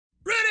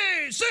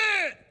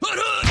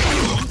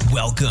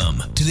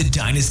Welcome to the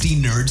Dynasty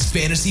Nerds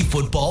Fantasy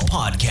Football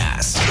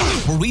Podcast,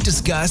 where we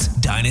discuss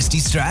Dynasty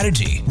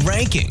strategy,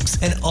 rankings,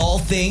 and all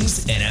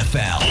things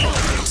NFL.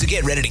 So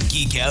get ready to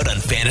geek out on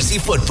fantasy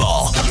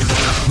football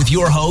with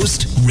your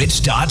host,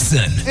 Rich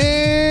Dotson.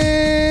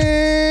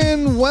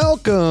 And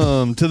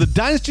welcome to the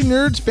Dynasty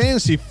Nerds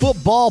Fantasy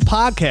Football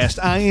Podcast.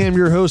 I am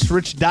your host,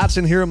 Rich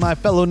Dotson, here with my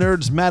fellow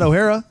nerds, Matt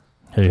O'Hara.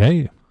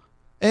 Hey.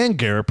 And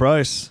Garrett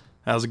Price.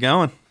 How's it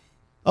going?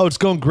 Oh, it's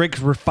going great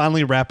because we're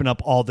finally wrapping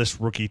up all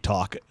this rookie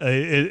talk.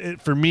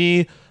 For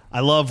me, I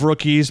love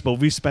rookies, but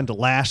we spent the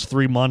last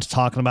 3 months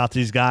talking about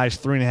these guys,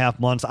 3.5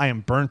 months. I am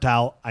burnt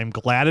out. I'm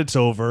glad it's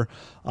over.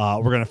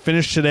 We're going to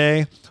finish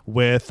today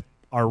with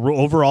our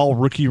overall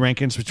rookie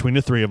rankings between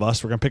the three of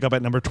us. We're going to pick up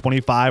at number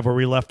 25 where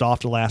we left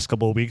off the last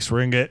couple of weeks. We're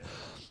going to get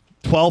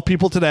 12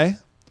 people today,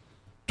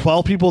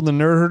 12 people in the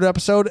Nerd Herd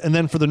episode. And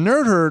then for the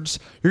Nerd Herds,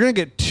 you're going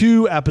to get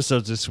 2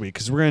 episodes this week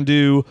because we're going to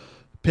do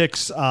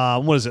picks,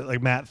 what is it,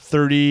 like Matt,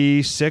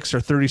 36 or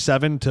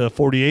 37 to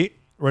 48,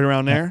 right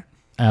around there?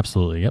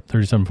 Absolutely, yep,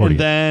 37, 48. And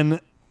then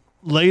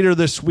later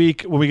this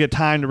week, when we get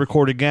time to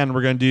record again,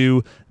 we're going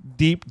to do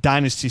deep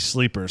Dynasty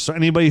sleepers. So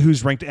anybody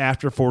who's ranked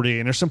after 48,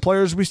 and there's some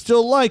players we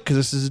still like because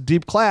this is a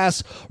deep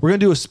class, we're going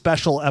to do a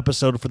special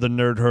episode for the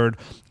Nerd Herd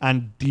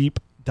on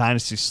deep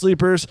Dynasty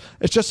sleepers.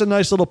 It's just a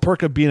nice little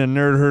perk of being a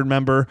Nerd Herd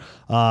member.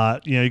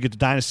 You get the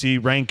Dynasty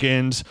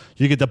rankings,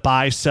 you get the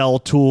buy-sell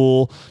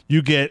tool,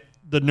 you get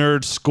the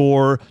Nerd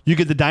Score, you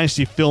get the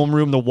Dynasty Film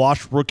Room to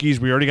watch rookies.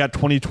 We already got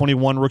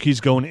 2021 rookies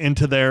going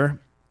into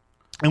there.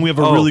 And we have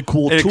a really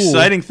cool tool.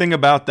 Exciting thing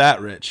about that,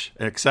 Rich.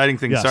 Exciting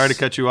thing. Yes. Sorry to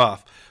cut you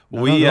off.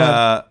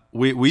 No,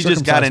 we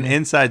just got an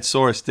inside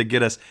source to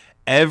get us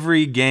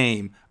every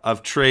game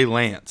of Trey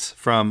Lance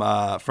from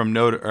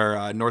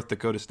North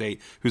Dakota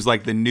State, who's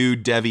like the new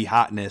Devy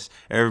hotness.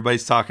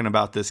 Everybody's talking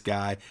about this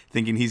guy,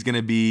 thinking he's going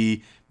to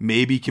be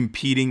maybe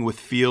competing with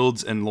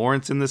Fields and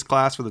Lawrence in this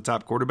class for the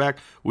top quarterback.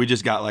 We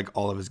just got like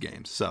all of his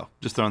games. So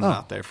just throwing that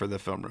out there for the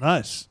film room.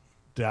 Nice.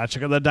 Yeah,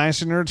 check out the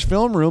Dynasty Nerds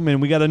Film Room,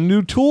 and we got a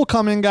new tool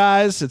coming,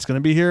 guys. It's going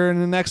to be here in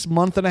the next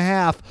month and a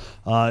half.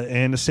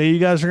 And to say you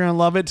guys are going to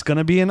love it, it's going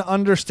to be an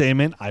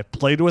understatement. I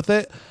played with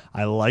it.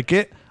 I like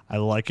it. I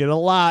like it a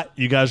lot.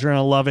 You guys are going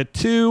to love it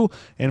too.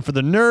 And for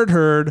the Nerd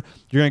Herd,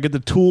 you're going to get the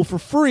tool for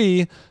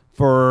free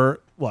for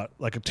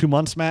like 2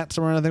 months, Matt?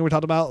 Somewhere I think we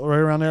talked about right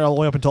around there, all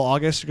the way up until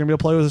August. You're going to be able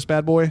to play with this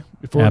bad boy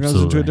before it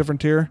goes into a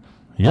different tier.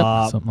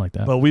 Yep, something like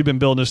that. But we've been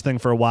building this thing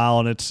for a while,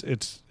 and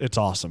it's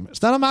awesome.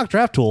 It's not a mock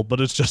draft tool, but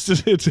it's just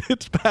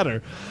it's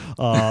better.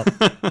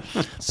 That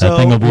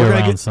thing will be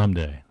around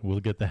someday.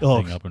 We'll get that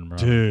thing up and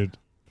running. Dude,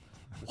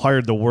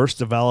 hired the worst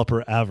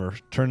developer ever.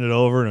 Turned it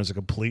over, and it was a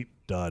complete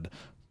dud.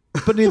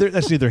 But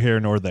that's neither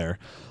here nor there.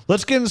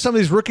 Let's get into some of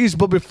these rookies.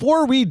 But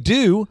before we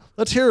do,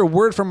 let's hear a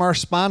word from our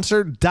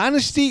sponsor,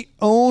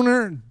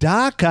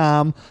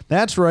 DynastyOwner.com.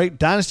 That's right,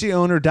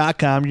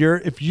 DynastyOwner.com.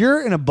 If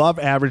you're an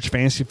above-average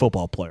fantasy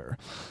football player,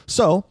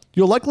 so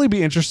you'll likely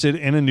be interested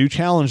in a new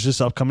challenge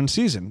this upcoming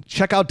season.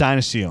 Check out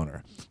Dynasty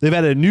Owner. They've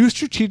added a new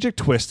strategic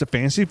twist to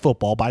fantasy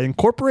football by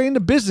incorporating the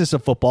business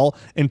of football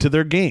into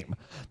their game.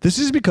 This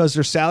is because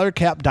their salary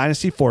cap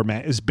dynasty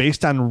format is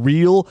based on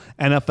real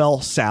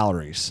NFL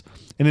salaries.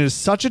 And it is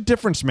such a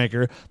difference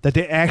maker that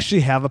they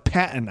actually have a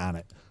patent on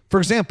it. For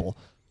example,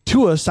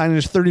 Tua signing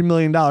his $30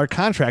 million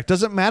contract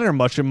doesn't matter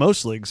much in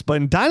most leagues, but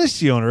in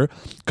Dynasty Owner,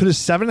 could his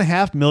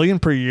 $7.5 million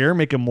per year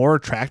make him more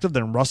attractive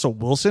than Russell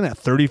Wilson at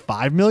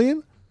 $35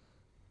 million?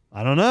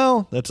 I don't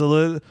know. That's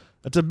a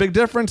big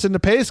difference in the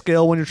pay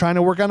scale when you're trying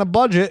to work on a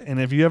budget. And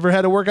if you ever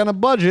had to work on a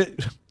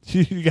budget,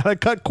 you got to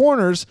cut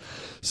corners.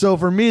 So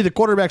for me, the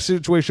quarterback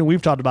situation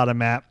we've talked about,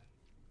 Matt,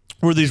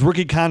 where these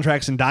rookie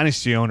contracts in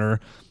Dynasty Owner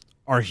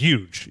are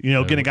huge.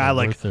 Get a guy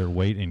like worth their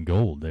weight in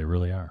gold. They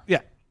really are.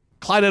 Yeah.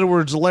 Clyde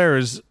Edwards-Helaire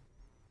is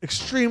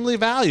extremely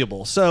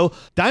valuable. So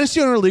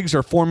Dynasty Owner leagues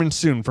are forming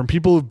soon from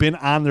people who've been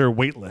on their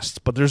wait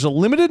list, but there's a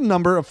limited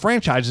number of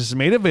franchises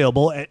made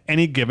available at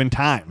any given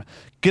time.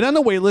 Get on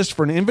the wait list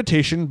for an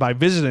invitation by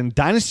visiting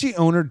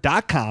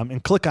DynastyOwner.com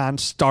and click on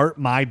Start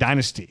My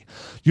Dynasty.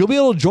 You'll be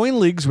able to join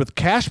leagues with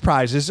cash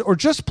prizes or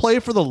just play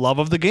for the love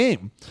of the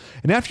game.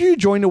 And after you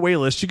join the wait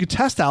list, you can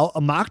test out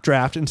a mock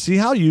draft and see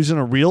how using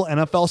a real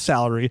NFL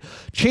salary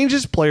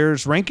changes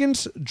players'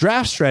 rankings,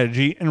 draft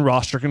strategy, and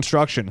roster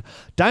construction.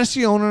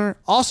 Dynasty Owner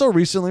also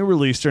recently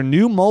released their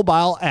new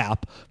mobile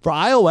app for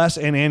iOS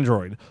and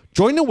Android.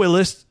 Join the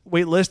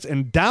wait list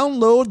and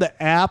download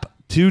the app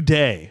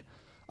today.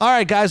 All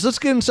right, guys, let's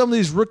get in some of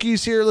these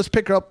rookies here. Let's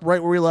pick up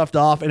right where we left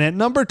off. And at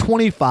number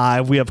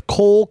 25, we have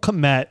Cole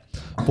Kmet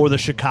for the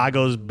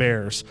Chicago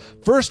Bears.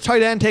 First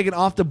tight end taken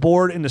off the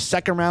board in the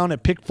second round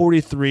at pick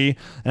 43.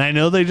 And I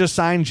know they just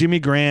signed Jimmy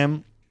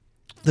Graham,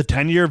 the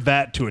 10-year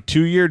vet, to a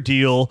 2-year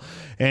deal.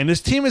 And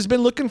this team has been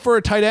looking for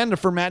a tight end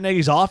for Matt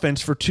Nagy's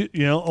offense for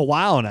a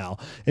while now.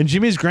 And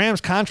Jimmy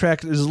Graham's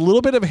contract is a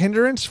little bit of a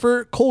hindrance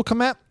for Cole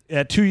Kmet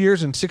at 2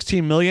 years and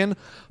 $16 million.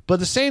 But at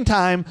the same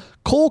time,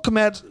 Cole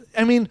Kmet,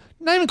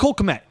 not even Cole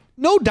Kmet.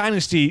 no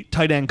dynasty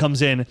tight end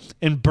comes in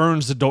and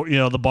burns the door,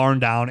 the barn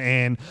down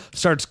and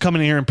starts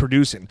coming in here and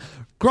producing.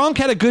 Gronk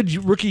had a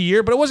good rookie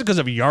year, but it wasn't because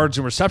of yards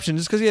and receptions.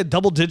 It's because he had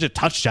double-digit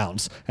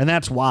touchdowns, and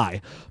that's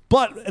why.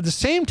 But at the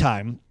same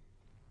time,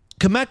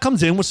 Kmet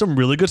comes in with some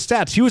really good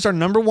stats. He was our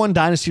number one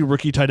dynasty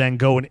rookie tight end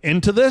going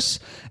into this,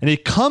 and he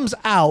comes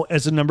out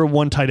as the number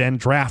one tight end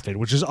drafted,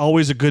 which is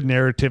always a good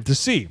narrative to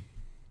see.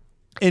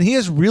 And he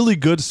has really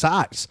good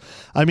size.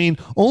 I mean,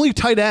 only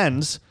tight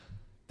ends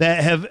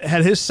that have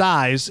had his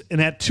size and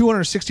at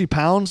 260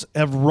 pounds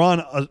have run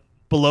a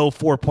below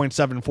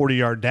 4.7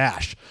 40-yard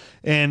dash.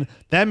 And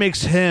that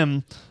makes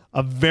him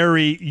a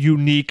very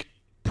unique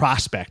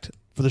prospect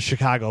for the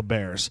Chicago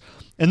Bears.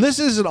 And this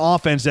is an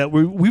offense that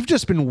we've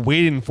just been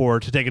waiting for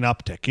to take an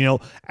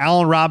uptick.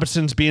 Allen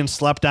Robinson's being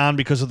slept on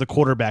because of the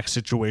quarterback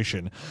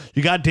situation.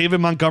 You got David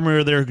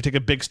Montgomery there who could take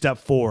a big step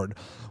forward.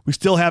 We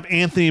still have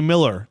Anthony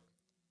Miller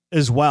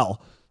as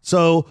well.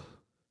 So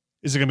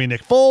is it going to be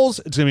Nick Foles?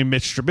 It's going to be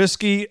Mitch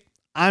Trubisky.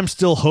 I'm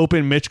still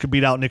hoping Mitch could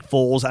beat out Nick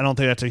Foles. I don't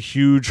think that's a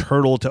huge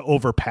hurdle to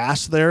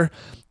overpass there,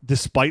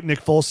 despite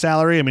Nick Foles'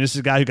 salary. I mean, this is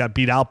a guy who got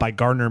beat out by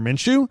Gardner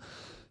Minshew.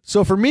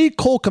 So for me,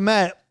 Cole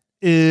Kmet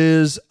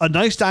is a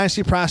nice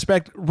dynasty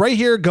prospect right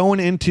here going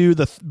into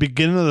the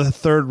beginning of the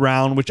third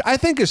round, which I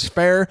think is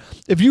fair.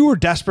 If you were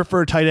desperate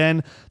for a tight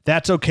end,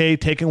 that's okay.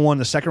 Taking one in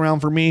the second round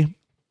for me.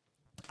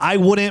 I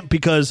wouldn't,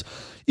 because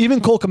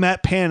even Cole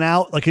Kmet panning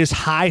out, like his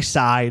high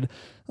side,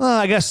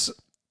 I guess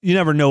you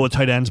never know with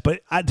tight ends,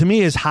 but to me,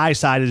 his high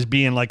side is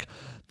being like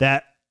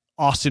that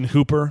Austin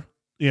Hooper,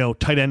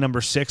 tight end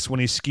number 6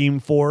 when he's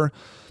schemed for.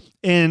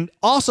 And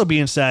also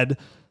being said,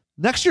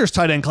 next year's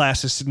tight end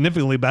class is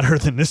significantly better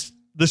than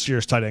this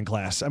year's tight end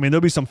class. I mean,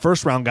 there'll be some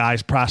first round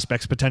guys,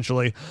 prospects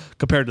potentially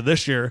compared to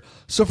this year.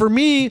 So for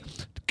me,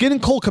 getting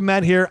Cole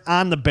Kmet here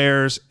on the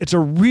Bears, it's a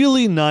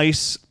really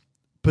nice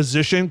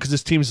position because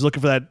this team is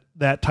looking for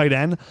that tight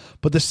end.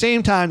 But at the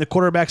same time, the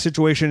quarterback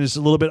situation is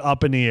a little bit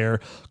up in the air.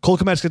 Cole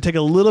Kmet's going to take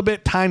a little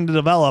bit time to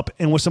develop.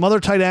 And with some other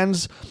tight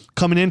ends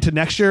coming into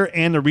next year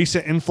and the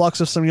recent influx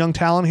of some young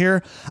talent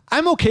here,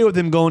 I'm okay with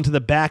him going to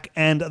the back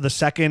end of the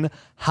second,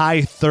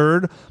 high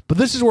third. But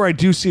this is where I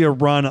do see a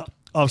run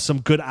of some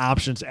good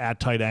options at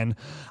tight end.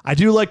 I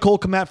do like Cole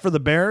Kmet for the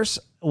Bears.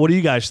 What do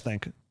you guys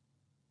think?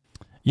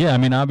 Yeah, I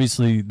mean,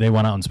 obviously they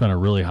went out and spent a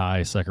really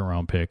high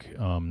second-round pick,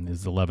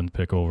 is the 11th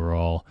pick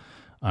overall,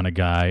 on a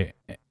guy,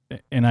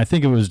 and I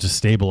think it was to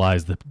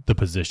stabilize the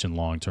position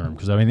long-term.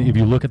 Because, I mean, if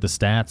you look at the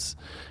stats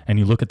and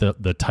you look at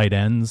the tight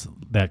ends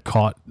that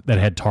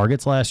had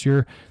targets last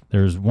year,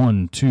 there's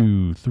 1,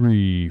 2,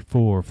 3,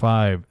 4,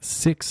 5,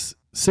 6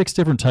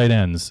 different tight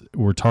ends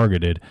were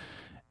targeted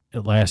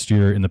last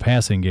year in the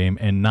passing game,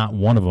 and not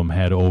one of them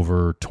had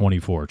over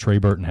 24. Trey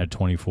Burton had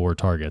 24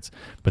 targets,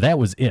 but that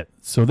was it.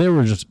 So they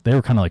were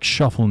kind of like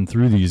shuffling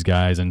through these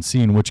guys and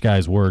seeing which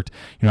guys worked.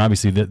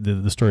 Obviously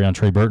the story on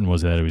Trey Burton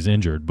was that he was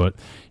injured, but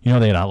they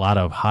had a lot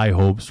of high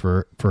hopes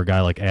for a guy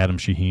like Adam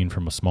Shaheen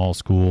from a small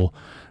school,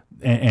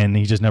 and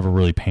he just never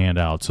really panned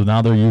out. So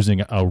now they're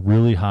using a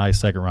really high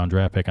second round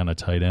draft pick on a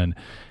tight end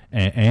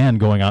and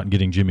going out and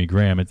getting Jimmy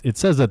Graham. It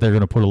says that they're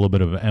going to put a little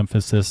bit of an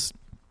emphasis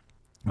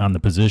on the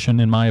position,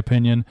 in my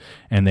opinion,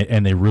 and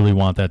they really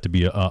want that to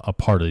be a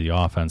part of the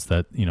offense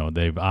that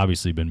they've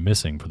obviously been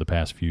missing for the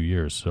past few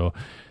years. So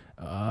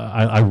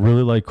I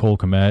really like Cole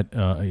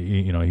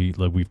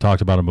Kmet. We've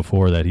talked about him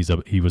before, that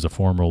he was a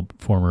former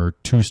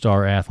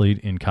 2-star athlete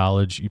in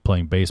college,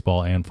 playing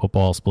baseball and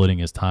football, splitting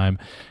his time,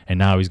 and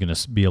now he's going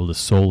to be able to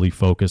solely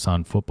focus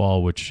on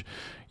football, which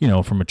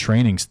from a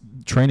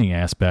training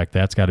aspect,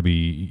 that's got to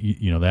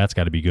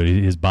be good.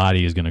 His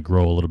body is going to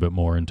grow a little bit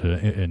more into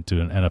an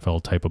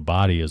NFL type of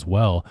body as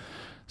well.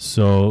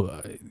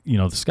 So,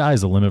 the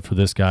sky's the limit for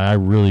this guy. I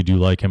really do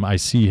like him. I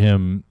see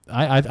him.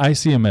 I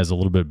see him as a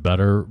little bit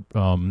better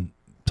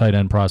tight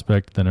end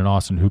prospect than an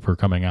Austin Hooper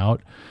coming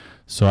out.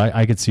 So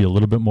I could see a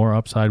little bit more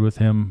upside with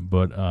him.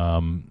 But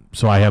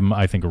so I have him,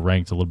 I think,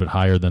 ranked a little bit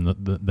higher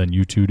than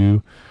you two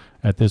do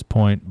at this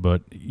point.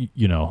 But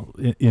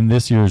in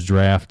this year's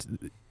draft,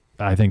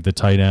 I think the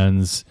tight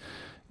ends,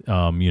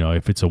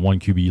 if it's a 1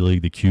 QB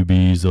league, the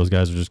QBs, those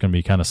guys are just going to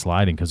be kind of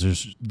sliding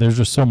because there's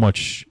just so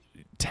much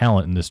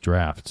talent in this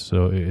draft.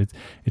 So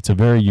it's a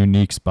very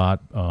unique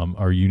spot,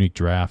 or unique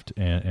draft,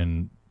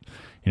 and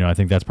I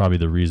think that's probably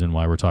the reason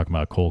why we're talking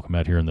about Cole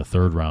Kmet here in the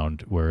third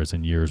round, whereas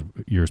in years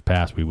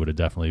past we would have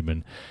definitely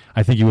been.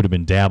 I think he would have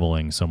been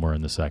dabbling somewhere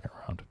in the second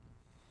round.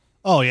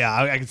 Oh, yeah,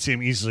 I could see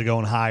him easily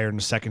going higher in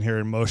the second here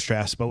in most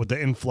drafts, but with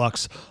the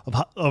influx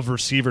of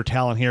receiver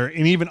talent here,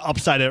 and even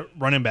upside at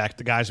running back,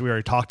 the guys we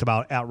already talked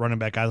about at running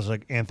back, guys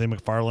like Anthony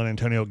McFarland,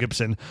 Antonio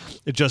Gibson,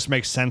 it just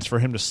makes sense for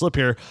him to slip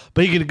here.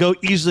 But he could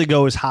easily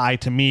go as high,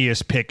 to me,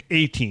 as pick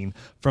 18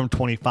 from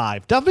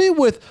 25. Definitely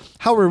with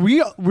how we're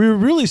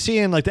really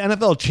seeing, like, the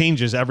NFL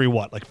changes every,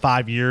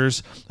 5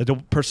 years, like the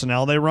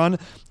personnel they run.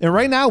 And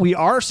right now we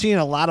are seeing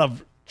a lot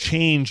of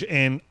change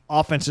in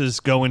offenses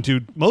go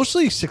into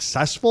mostly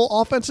successful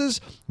offenses,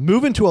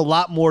 move into a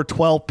lot more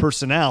 12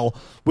 personnel,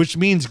 which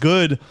is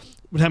good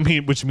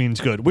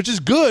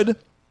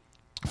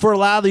for a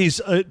lot of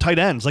these tight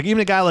ends. Like even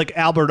a guy like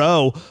Albert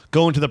O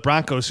going to the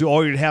Broncos, who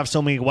already have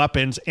so many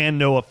weapons, and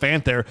Noah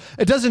Fant there,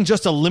 it doesn't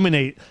just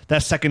eliminate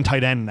that second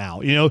tight end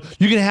now. You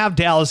can have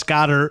Dallas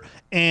Goedert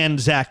and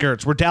Zach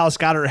Ertz, where Dallas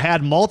Goedert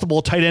had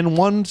multiple tight end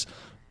ones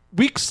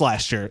weeks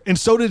last year, and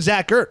so did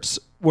Zach Ertz,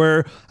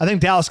 where I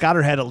think Dallas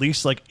Goedert had at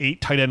least like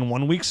 8 tight end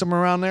 1 week,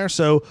 somewhere around there.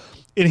 So,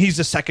 and he's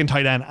the second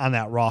tight end on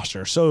that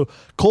roster. So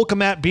Cole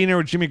Kmet being there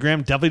with Jimmy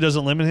Graham definitely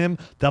doesn't limit him,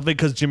 definitely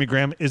because Jimmy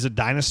Graham is a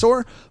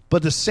dinosaur. But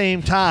at the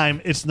same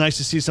time, it's nice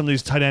to see some of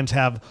these tight ends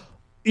have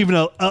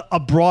even a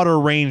broader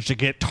range to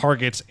get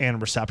targets and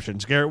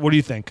receptions. Garrett, what do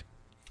you think?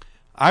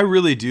 I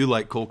really do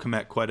like Cole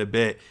Kmet quite a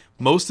bit.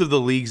 Most of the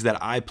leagues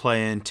that I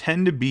play in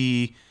tend to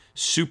be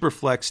super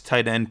flex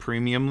tight end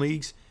premium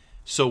leagues.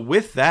 So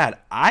with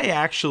that, I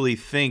actually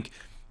think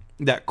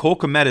that Cole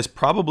Kmet is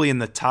probably in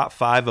the top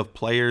 5 of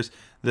players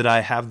that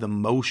I have the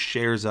most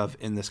shares of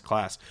in this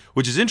class,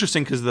 which is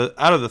interesting because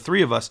out of the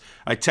 3 of us,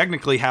 I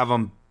technically have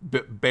them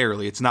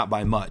barely. It's not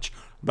by much,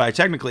 but I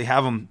technically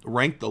have them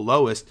ranked the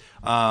lowest.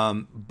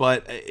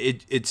 But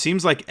it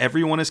seems like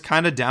everyone is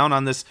kind of down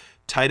on this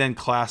tight end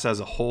class as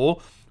a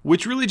whole,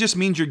 which really just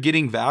means you're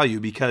getting value,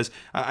 because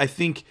I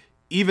think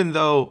even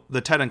though the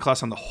tight end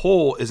class on the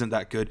whole isn't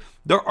that good,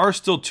 there are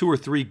still 2 or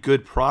 3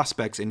 good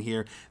prospects in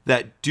here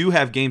that do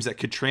have games that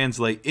could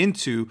translate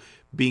into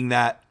being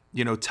that,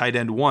 tight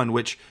end 1,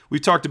 which we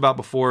talked about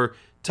before.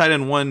 Tight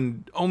end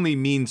 1 only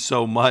means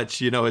so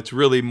much. It's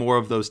really more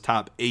of those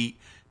top 8,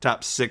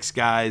 top 6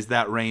 guys,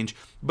 that range.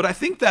 But I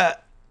think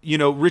that,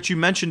 Rich, you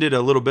mentioned it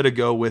a little bit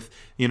ago with,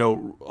 a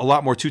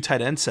lot more 2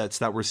 tight end sets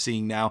that we're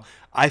seeing now.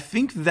 I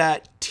think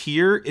that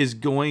tier is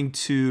going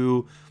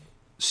to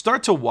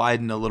start to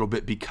widen a little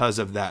bit because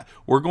of that.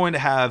 We're going to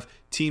have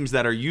teams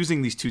that are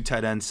using these 2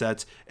 tight end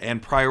sets and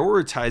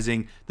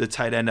prioritizing the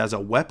tight end as a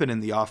weapon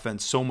in the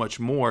offense so much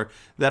more,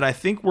 that I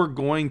think we're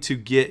going to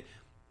get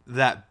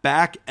that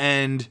back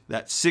end,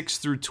 that 6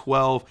 through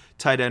 12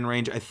 tight end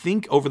range, I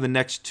think over the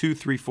next 2,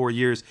 3, 4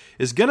 years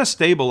is going to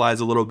stabilize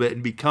a little bit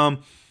and become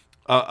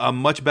a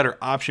much better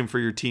option for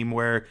your team,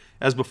 where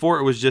as before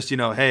it was just,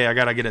 hey, I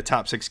got to get a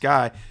top 6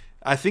 guy.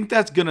 I think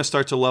that's going to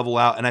start to level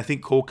out, and I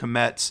think Cole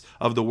Kmet's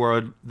of the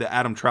world, the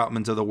Adam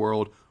Troutmans of the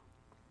world,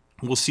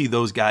 we'll see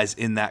those guys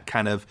in that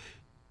kind of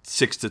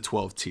 6 to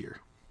 12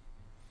 tier.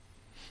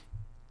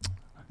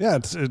 Yeah,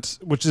 it's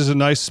which is a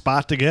nice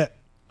spot to get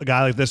a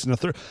guy like this in the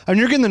third. I mean,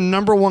 you're getting the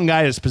number 1 guy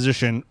at his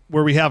position,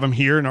 where we have him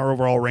here in our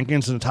overall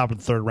rankings in the top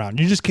of the 3rd round.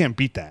 You just can't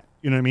beat that.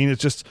 You know what I mean?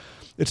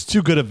 It's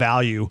too good a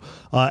value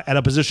at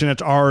a position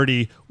that's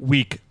already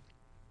weak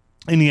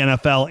in the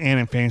NFL and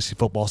in fantasy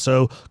football.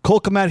 So Cole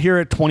Kmet here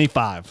at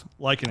 25,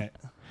 liking it.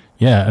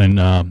 Yeah, and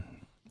I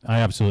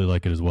absolutely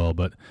like it as well.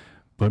 But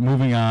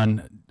moving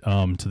on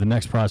to the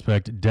next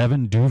prospect,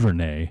 Devin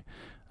Duvernay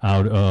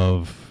out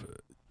of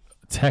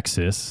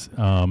Texas,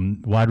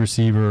 wide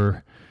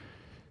receiver,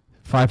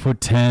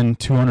 5'10",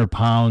 200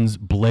 pounds,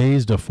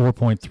 blazed a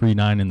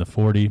 4.39 in the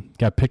 40.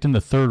 Got picked in the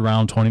 3rd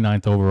round,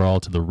 29th overall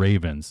to the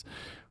Ravens,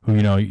 who,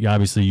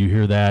 obviously you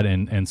hear that,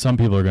 and some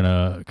people are going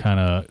to kind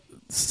of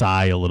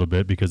sigh a little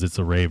bit because it's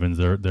the Ravens.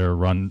 They're a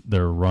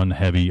run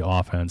heavy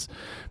offense.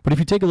 But if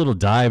you take a little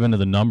dive into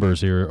the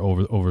numbers here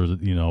over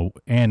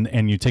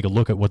and you take a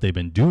look at what they've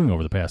been doing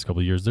over the past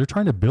couple of years, they're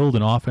trying to build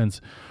an offense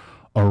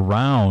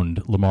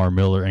around Lamar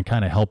Miller and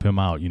kind of help him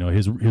out.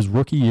 His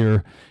rookie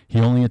year, he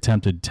only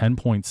attempted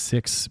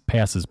 10.6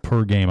 passes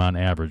per game on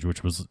average,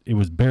 which was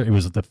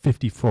the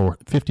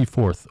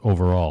 54th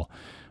overall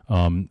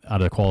out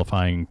of the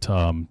qualifying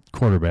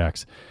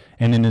quarterbacks.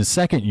 And in his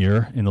second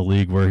year in the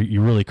league, where he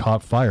really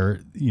caught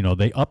fire,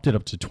 they upped it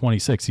up to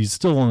 26. He's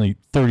still only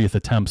 30th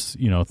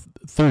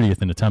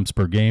in attempts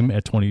per game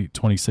at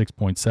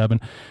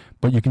 26.7.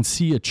 But you can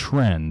see a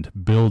trend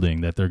building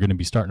that they're going to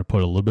be starting to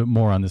put a little bit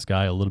more on this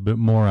guy,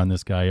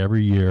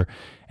 every year.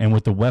 And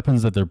with the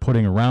weapons that they're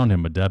putting around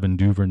him, a Devin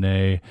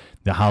Duvernay,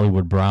 the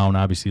Hollywood Brown,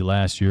 obviously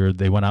last year,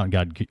 they went out and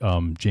got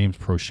James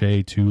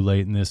Prochet too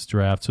late in this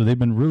draft. So they've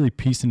been really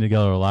piecing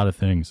together a lot of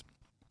things.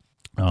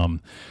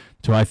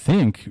 So I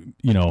think,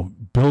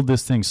 build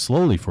this thing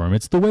slowly for him.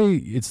 It's the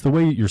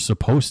way you're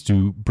supposed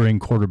to bring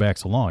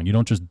quarterbacks along. You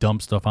don't just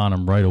dump stuff on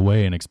them right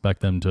away and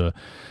expect them to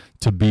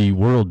be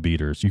world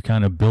beaters. You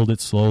kind of build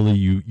it slowly.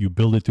 You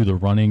build it through the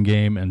running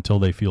game until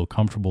they feel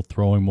comfortable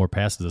throwing more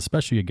passes,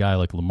 especially a guy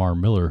like Lamar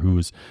Miller, who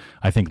is,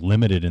 I think,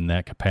 limited in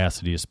that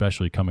capacity,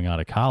 especially coming out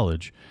of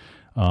college.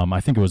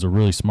 I think it was a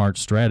really smart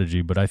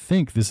strategy, but I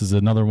think this is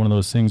another one of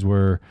those things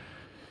where,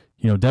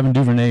 Devin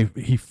Duvernay,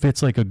 he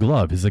fits like a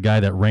glove. He's a guy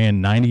that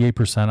ran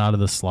 98% out of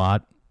the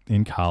slot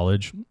in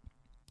college.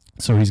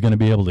 So he's going to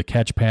be able to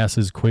catch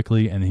passes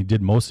quickly, and he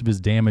did most of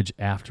his damage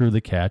after the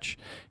catch.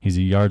 He's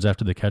a yards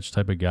after the catch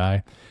type of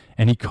guy.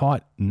 And he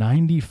caught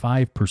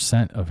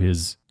 95% of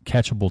his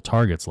catchable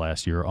targets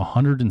last year,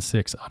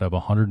 106 out of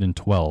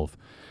 112.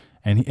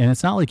 And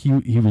it's not like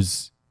he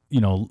was,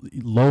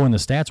 low in the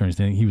stats or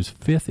anything. He was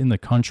 5th in the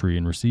country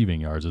in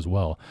receiving yards as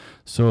well.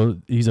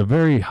 So he's a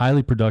very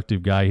highly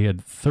productive guy. He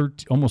had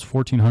almost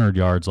 1,400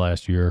 yards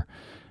last year.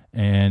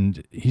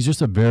 And he's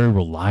just a very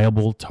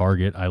reliable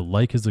target. I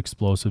like his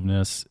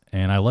explosiveness,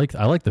 and I like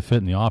the fit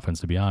in the offense,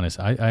 to be honest.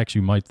 I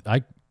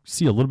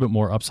see a little bit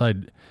more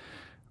upside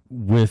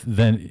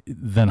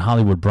than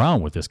Hollywood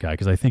Brown with this guy,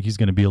 because I think he's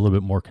going to be a little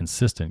bit more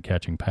consistent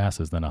catching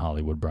passes than a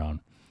Hollywood Brown.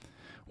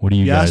 What do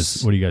you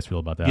guys feel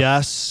about that?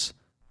 Yes.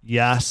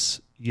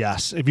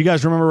 If you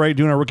guys remember right,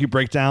 doing our rookie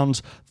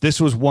breakdowns,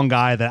 this was one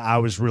guy that I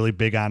was really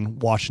big on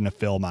watching the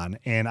film on.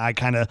 And I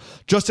kind of,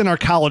 just in our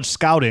college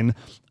scouting,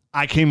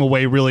 I came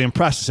away really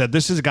impressed and said,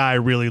 this is a guy I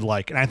really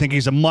like. And I think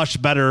he's a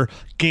much better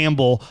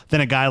gamble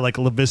than a guy like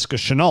Laviska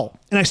Shenault.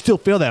 And I still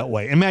feel that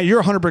way. And Matt,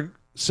 you're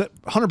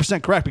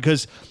 100% correct,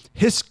 because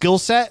his skill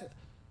set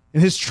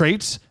and his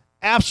traits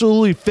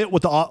absolutely fit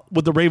with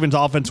the Ravens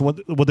offense,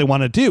 what they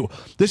want to do.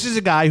 This is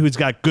a guy who's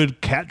got good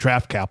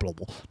draft capital,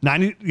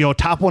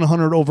 top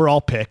 100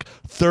 overall pick,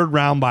 3rd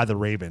round by the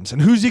Ravens.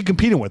 And who's he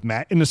competing with,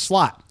 Matt, in the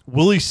slot?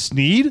 Willie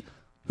Snead,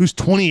 who's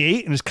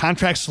 28 and his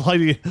contract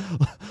slightly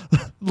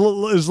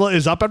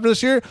is up after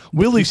this year.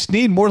 Willie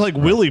Snead, more like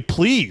Willie,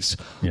 please.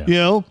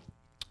 Yeah.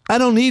 I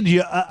don't need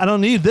you. I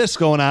don't need this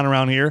going on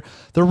around here.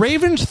 The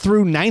Ravens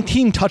threw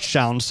 19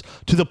 touchdowns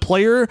to the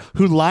player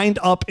who lined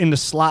up in the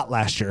slot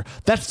last year.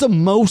 That's the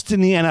most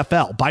in the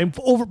NFL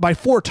by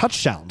 4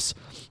 touchdowns.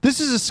 This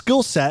is a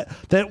skill set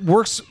that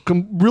works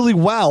really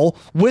well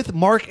with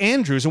Mark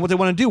Andrews and what they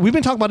want to do. We've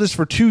been talking about this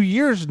for 2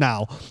 years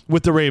now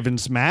with the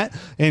Ravens, Matt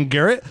and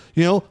Garrett.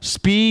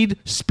 Speed.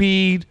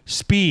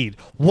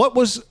 What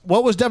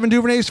was Devin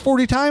Duvernay's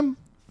 40 time?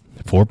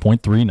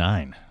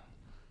 4.39.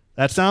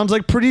 That sounds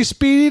like pretty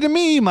speedy to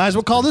me. Might as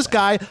well call this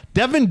guy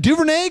Devin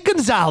Duvernay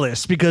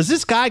Gonzalez, because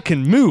this guy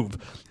can move.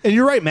 And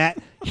you're right, Matt.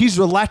 He's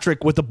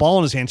electric with the ball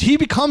in his hands. He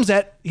becomes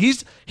that.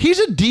 He's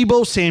a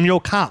Deebo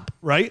Samuel comp,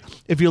 right?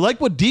 If you like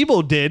what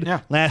Deebo did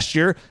last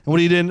year and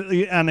what he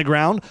did on the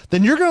ground,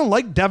 then you're going to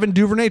like Devin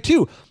Duvernay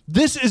too.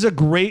 This is a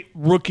great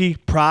rookie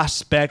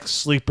prospect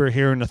sleeper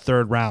here in the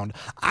 3rd round.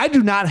 I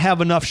do not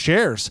have enough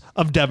shares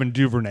of Devin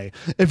Duvernay.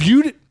 If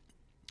you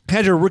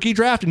had your rookie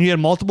draft and you had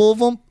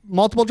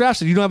multiple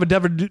drafts and you don't have a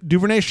Devin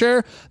Duvernay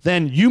share,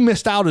 then you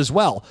missed out as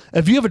well.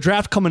 If you have a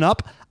draft coming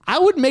up, I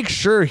would make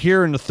sure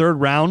here in the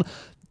 3rd round,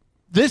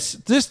 this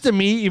to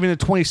me, even at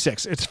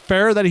 26, it's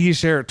fair that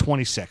he's here at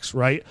 26,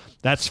 right?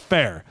 That's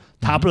fair.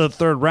 Top of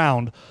the 3rd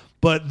round.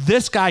 But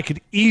this guy could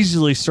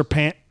easily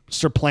supplant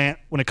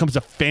when it comes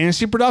to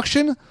fantasy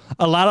production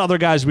a lot of other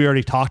guys we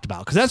already talked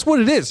about, because that's what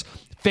it is.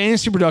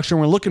 Fantasy production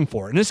we're looking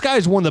for. And this guy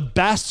is one of the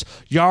best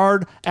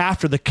yard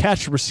after the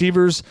catch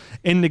receivers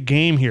in the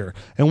game here.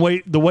 And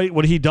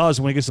what he does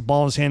when he gets the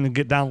ball in his hand and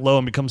get down low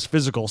and becomes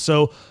physical.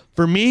 So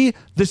for me,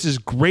 this is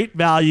great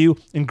value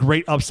and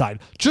great upside.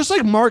 Just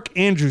like Mark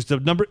Andrews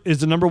is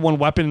the number 1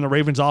 weapon in the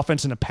Ravens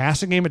offense in the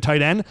passing game at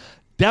tight end,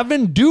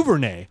 Devin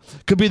Duvernay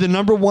could be the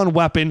number 1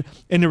 weapon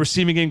in the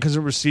receiving game because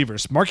of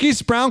receivers.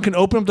 Marquise Brown can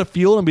open up the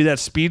field and be that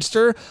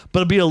speedster, but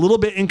it'll be a little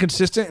bit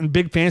inconsistent in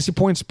big fantasy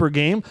points per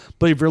game.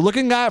 But if you're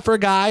looking for a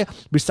guy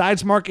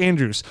besides Mark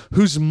Andrews,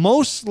 who's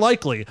most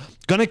likely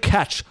going to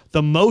catch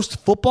the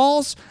most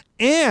footballs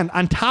and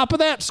on top of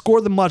that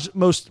score the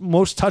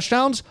most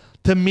touchdowns,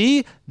 to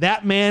me,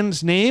 that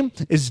man's name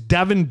is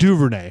Devin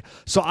Duvernay.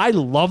 So I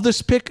love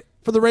this pick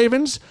for the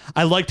Ravens.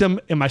 I liked him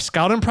in my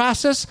scouting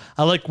process.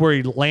 I like where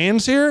he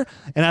lands here,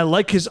 and I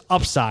like his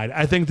upside.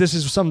 I think this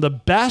is some of the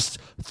best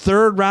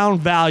 3rd round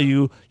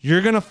value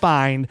you're going to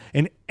find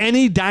in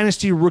any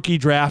Dynasty rookie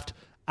draft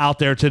out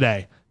there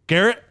today.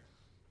 Garrett?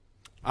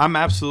 I'm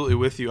absolutely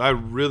with you. I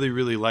really,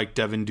 really like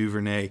Devin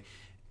Duvernay.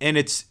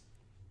 And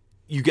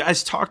you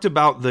guys talked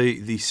about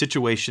the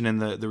situation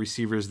and the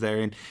receivers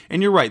there,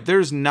 and you're right.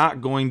 There's not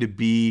going to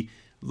be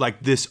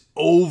like this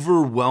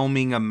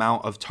overwhelming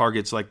amount of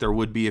targets like there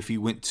would be if he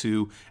went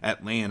to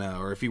Atlanta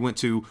or if he went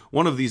to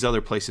one of these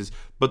other places.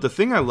 But the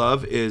thing I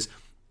love is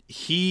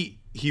he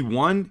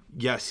won.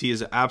 Yes, he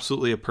is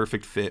absolutely a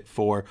perfect fit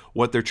for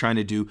what they're trying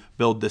to do,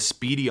 build the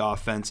speedy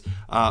offense.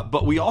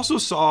 But we also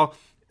saw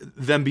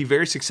them be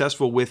very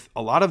successful with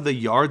a lot of the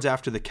yards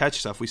after the catch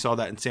stuff. We saw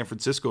that in San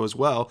Francisco as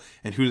well.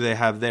 And who do they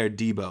have there?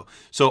 Deebo.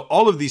 So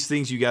all of these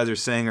things you guys are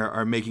saying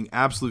are making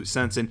absolute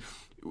sense. And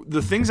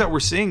the things that we're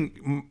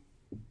seeing,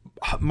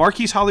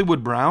 Marquise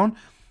Hollywood Brown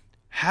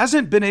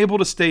hasn't been able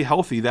to stay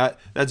healthy.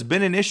 That's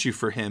been an issue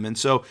for him. And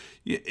so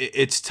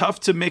it's tough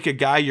to make a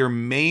guy your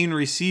main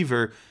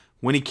receiver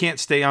when he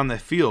can't stay on the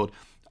field.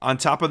 On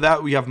top of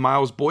that, we have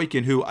Miles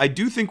Boykin, who I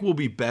do think will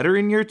be better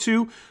in year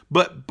 2,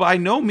 but by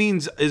no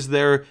means is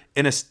there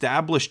an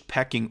established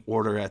pecking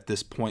order at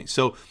this point.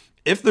 So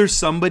if there's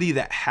somebody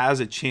that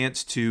has a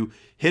chance to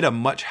hit a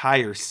much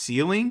higher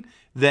ceiling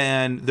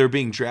than they're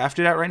being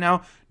drafted at right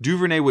now,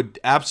 Duvernay would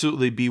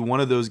absolutely be one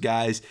of those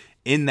guys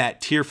in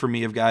that tier for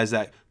me of guys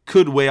that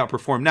could way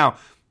outperform. Now,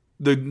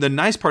 the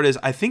nice part is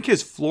I think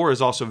his floor is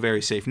also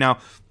very safe. Now,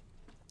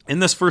 in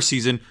this first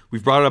season,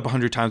 we've brought it up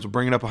 100 times. We'll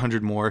bring it up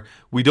 100 more.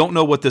 We don't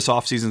know what this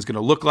offseason is going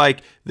to look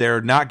like.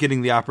 They're not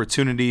getting the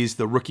opportunities,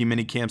 the rookie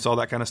mini camps, all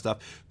that kind of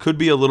stuff. Could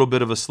be a little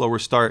bit of a slower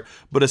start,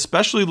 but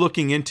especially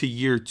looking into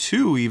year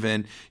 2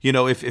 even,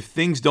 if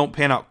things don't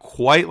pan out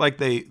quite like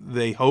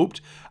they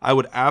hoped, I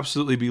would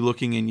absolutely be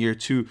looking in year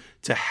 2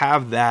 to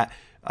have that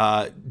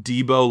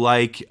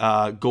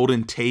Debo-like,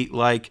 Golden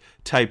Tate-like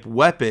type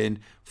weapon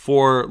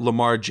for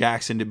Lamar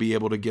Jackson to be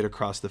able to get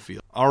across the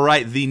field. All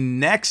right, the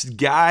next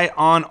guy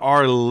on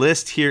our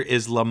list here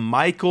is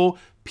LaMichael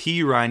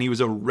Pirine. He was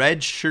a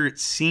redshirt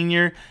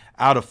senior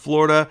out of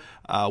Florida,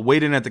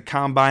 weighed in at the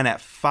combine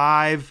at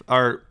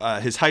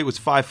his height was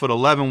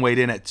 5'11", weighed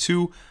in at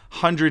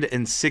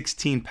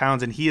 216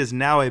 pounds, and he is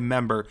now a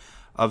member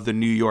of the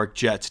New York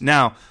Jets.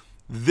 Now,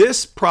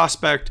 this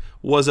prospect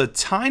was a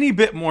tiny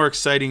bit more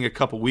exciting a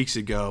couple weeks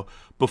ago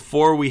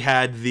before we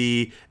had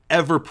the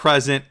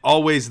ever-present,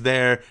 always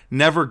there,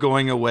 never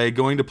going away,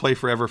 going to play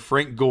forever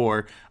Frank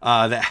Gore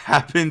that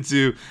happened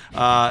to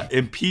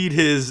impede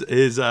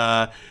his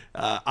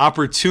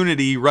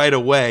opportunity right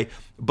away.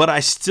 But I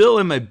still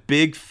am a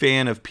big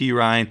fan of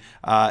Pirine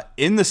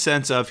in the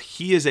sense of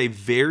he is a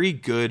very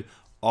good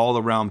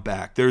all-around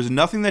back. There's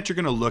nothing that you're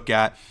going to look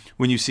at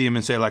when you see him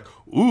and say like,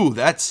 ooh,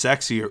 that's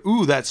sexy, or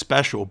ooh, that's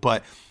special.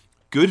 But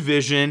good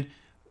vision,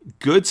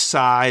 good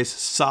size,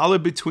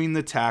 solid between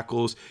the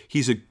tackles.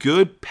 He's a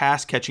good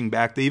pass-catching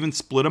back. They even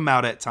split him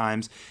out at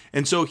times.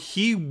 And so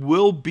he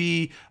will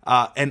be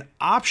an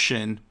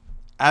option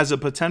as a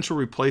potential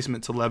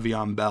replacement to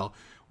Le'Veon Bell.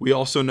 We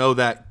also know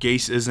that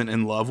Gase isn't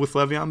in love with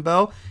Le'Veon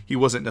Bell. He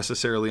wasn't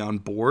necessarily on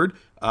board.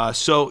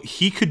 So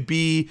he could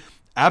be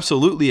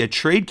absolutely a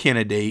trade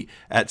candidate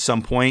at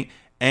some point.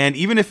 And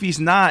even if he's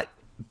not,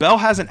 Bell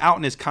has an out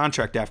in his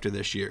contract after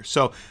this year.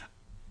 So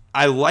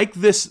I like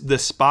this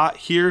spot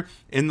here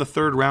in the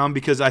 3rd round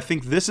because I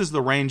think this is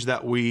the range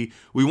that we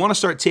want to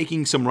start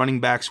taking some running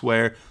backs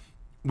where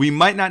we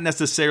might not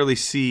necessarily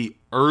see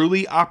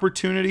early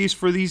opportunities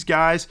for these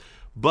guys,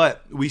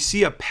 but we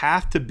see a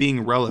path to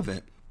being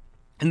relevant.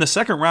 In the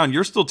 2nd round,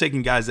 you're still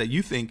taking guys that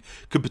you think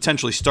could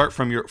potentially start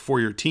for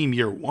your team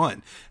year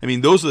 1. I mean,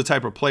 those are the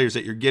type of players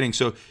that you're getting.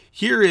 So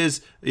here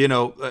is,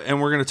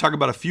 and we're going to talk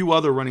about a few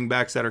other running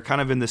backs that are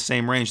kind of in the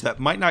same range that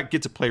might not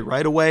get to play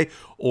right away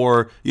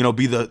or,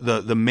 be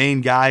the main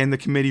guy in the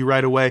committee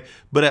right away,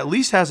 but at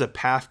least has a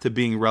path to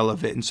being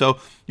relevant. And so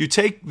you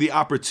take the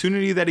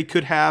opportunity that he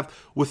could have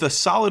with a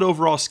solid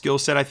overall skill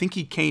set. I think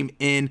he came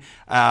in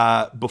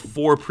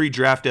before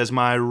pre-draft as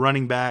my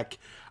running back.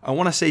 I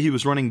want to say he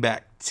was running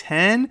back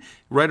 10,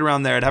 right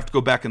around there. I'd have to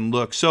go back and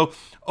look. So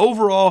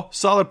overall,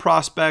 solid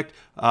prospect,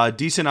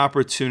 decent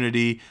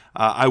opportunity.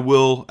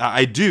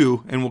 I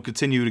do, and will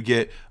continue to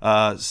get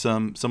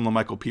some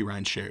LaMichael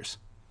Pirine shares.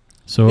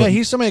 So yeah,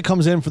 he's somebody that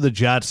comes in for the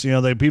Jets.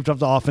 They beefed up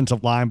the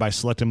offensive line by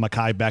selecting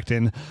Mekhi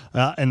Becton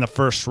in the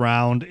 1st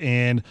round.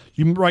 And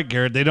you're right,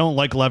 Garrett, they don't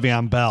like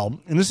Le'Veon Bell.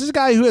 And this is a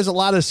guy who has a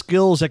lot of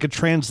skills that could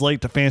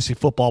translate to fantasy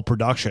football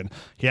production.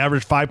 He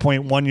averaged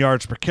 5.1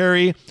 yards per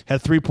carry,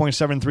 had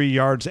 3.73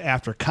 yards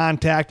after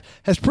contact,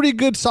 has pretty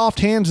good soft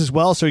hands as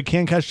well, so he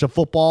can catch the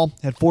football.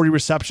 Had 40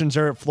 receptions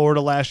there at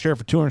Florida last year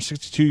for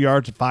 262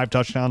 yards and 5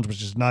 touchdowns,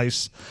 which is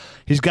nice.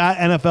 He's got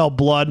NFL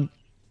blood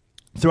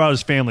throughout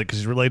his family because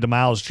he's related to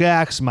Miles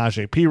Jack,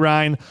 Samaje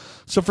Perine.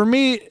 So for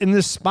me, in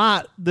this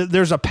spot,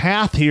 there's a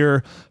path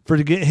here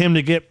to get him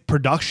to get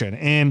production.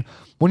 And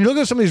when you look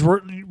at some of these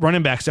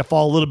running backs that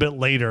fall a little bit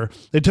later,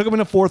 they took him in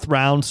the 4th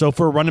round. So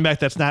for a running back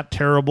that's not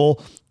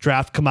terrible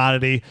draft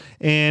commodity,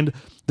 and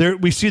there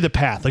we see the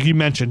path. Like you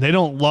mentioned, they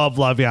don't love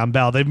Le'Veon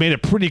Bell. They've made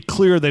it pretty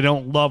clear they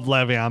don't love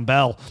Le'Veon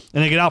Bell,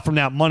 and they get out from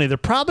that money. They're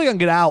probably going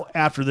to get out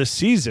after this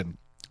season.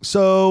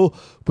 So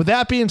with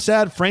that being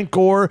said, Frank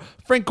Gore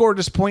at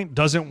this point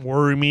doesn't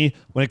worry me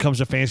when it comes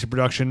to fantasy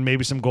production.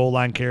 Maybe some goal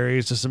line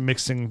carries, just some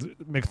mix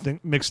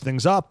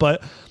things up.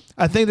 But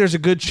I think there's a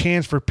good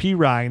chance for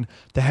Pirine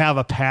to have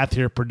a path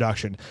here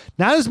production.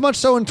 Not as much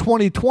so in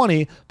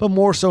 2020, but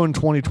more so in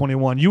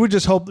 2021. You would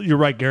just hope that you're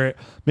right, Garrett.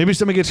 Maybe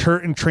somebody gets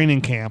hurt in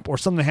training camp or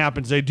something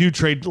happens. They do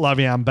trade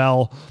Le'Veon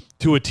Bell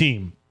to a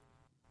team.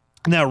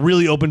 And that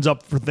really opens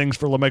up for things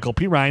for LaMichael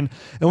Pirine.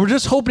 And we're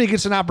just hoping he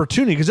gets an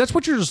opportunity because that's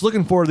what you're just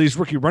looking for, these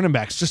rookie running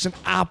backs, just an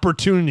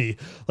opportunity.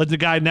 Like the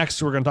guy next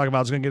to we're going to talk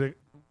about is going to get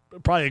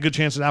probably a good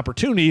chance at an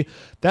opportunity.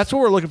 That's what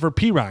we're looking for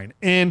Pirine.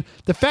 And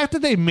the fact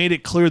that they made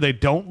it clear they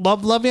don't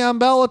love Le'Veon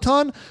Bell a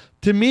ton,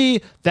 to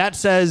me, that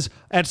says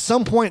at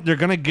some point they're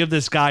going to give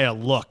this guy a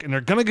look and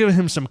they're going to give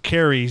him some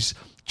carries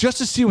just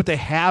to see what they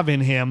have in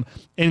him,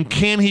 and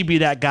can he be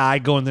that guy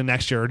going the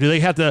next year? Or do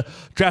they have to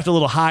draft a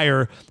little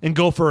higher and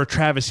go for a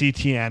Travis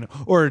Etienne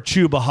or a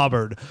Chuba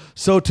Hubbard?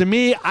 So to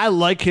me, I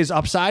like his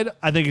upside.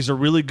 I think he's a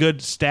really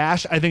good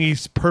stash. I think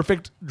he's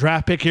perfect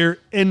draft pick here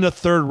in the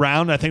 3rd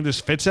round. I think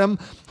this fits him.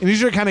 And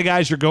these are the kind of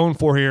guys you're going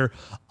for here,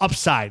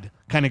 upside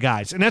kind of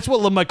guys. And that's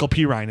what LaMichael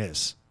Pirine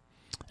is.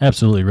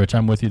 Absolutely, Rich.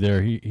 I'm with you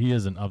there. He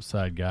is an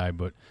upside guy,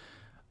 but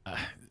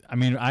I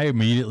mean, I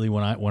immediately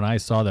when I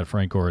saw that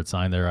Frank Gore had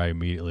signed there, I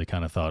immediately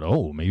kind of thought,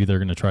 oh, maybe they're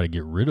going to try to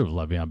get rid of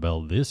Le'Veon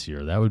Bell this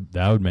year. That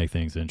would make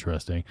things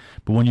interesting.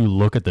 But when you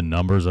look at the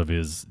numbers of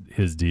his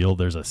deal,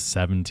 there'd be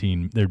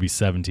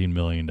 $17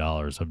 million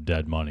of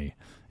dead money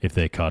if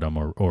they cut him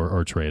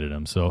or traded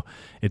him. So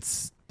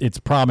it's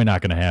probably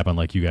not going to happen,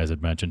 like you guys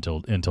had mentioned,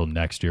 until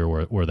next year,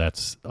 where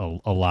that's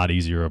a lot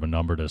easier of a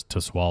number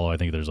to swallow. I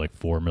think there's like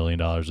 $4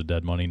 million of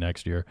dead money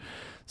next year.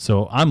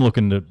 So I'm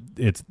looking to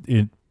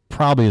it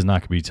probably is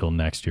not going to be till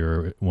next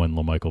year when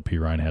LaMichael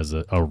Pirine has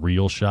a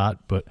real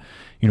shot. But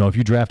if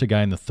you draft a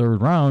guy in the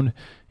third round,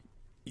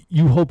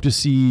 you hope to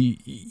see,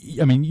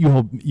 you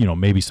hope,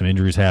 maybe some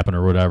injuries happen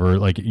or whatever.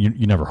 Like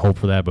you never hope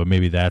for that, but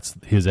maybe that's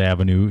his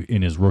avenue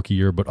in his rookie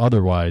year. But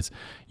otherwise,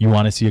 you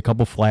want to see a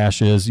couple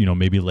flashes,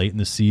 maybe late in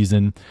the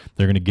season.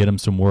 Ty're going to get him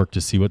some work to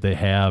see what they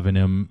have in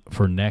him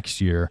for next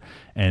year.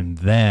 And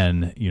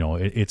then,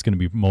 it's going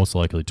to be most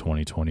likely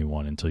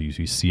 2021 until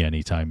you see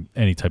any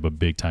type of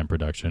big time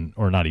production,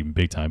 or not even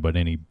big time, but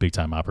any big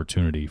time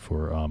opportunity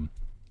for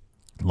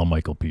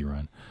LaMichael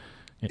Pirine.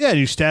 Yeah,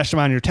 you stash him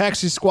on your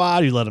taxi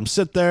squad. You let him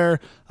sit there.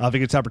 If he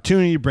gets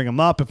opportunity, you bring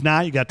him up. If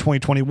not, you got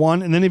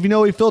 2021. And then if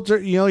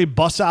he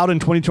busts out in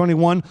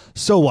 2021,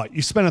 so what?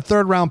 You spend a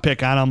third-round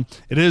pick on him.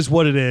 It is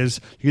what it is.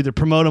 You either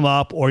promote him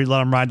up or you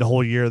let him ride the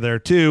whole year there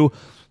too.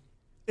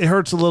 It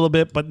hurts a little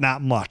bit, but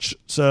not much.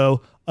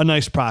 So a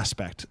nice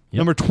prospect. Yep.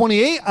 Number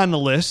 28 on the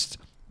list,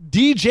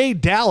 DJ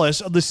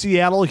Dallas of the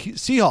Seattle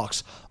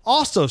Seahawks,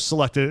 also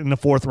selected in the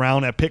fourth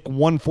round at pick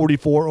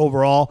 144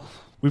 overall.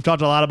 We've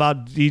talked a lot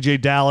about DJ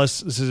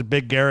Dallas. This is a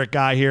big Garrett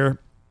guy here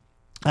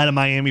out of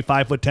Miami,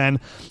 5'10".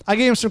 I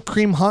gave him some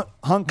cream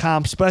hunt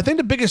comps, but I think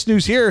the biggest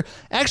news here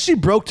actually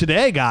broke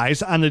today,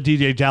 guys, on the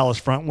DJ Dallas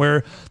front,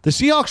 where the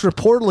Seahawks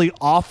reportedly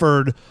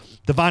offered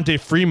Devontae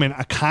Freeman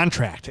a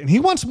contract, and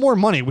he wants more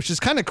money, which is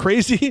kind of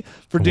crazy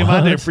for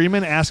Devontae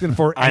Freeman asking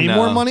for any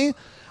more money.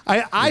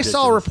 I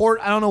saw a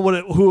report. I don't know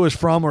who it was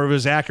from or if it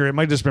was accurate. It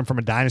might have just been from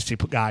a Dynasty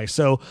guy.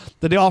 So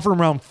that they offered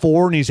him around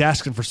 4 and he's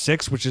asking for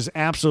 6, which is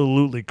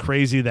absolutely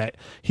crazy that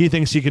he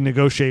thinks he can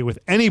negotiate with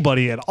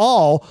anybody at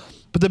all.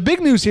 But the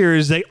big news here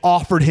is they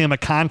offered him a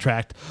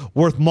contract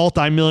worth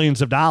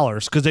multi-millions of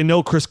dollars because they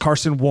know Chris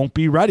Carson won't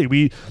be ready.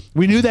 We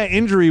knew that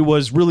injury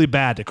was really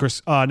bad to to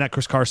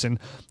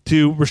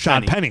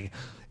Rashad Penny.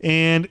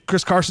 And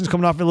Chris Carson's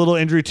coming off a little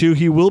injury too.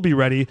 He will be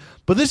ready.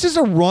 But this is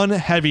a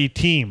run-heavy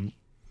team.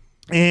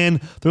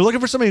 And they're looking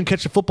for somebody who can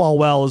catch the football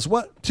well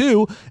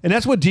too, and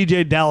that's what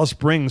DJ Dallas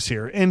brings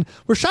here. And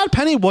Rashad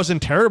Penny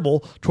wasn't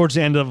terrible towards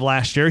the end of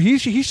last year. He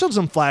showed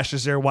some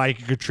flashes there why he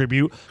could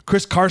contribute.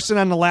 Chris Carson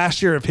on the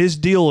last year of his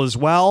deal as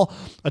well,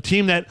 a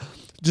team that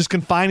just can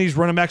find these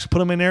running backs, put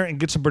them in there, and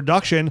get some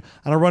production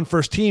on a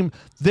run-first team.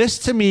 This,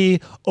 to me,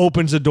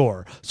 opens a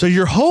door. So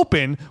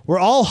we're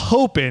all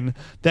hoping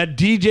that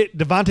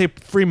Devontae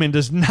Freeman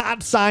does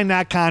not sign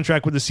that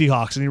contract with the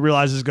Seahawks, and he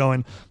realizes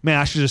going, man,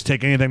 I should just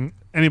take anything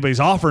anybody's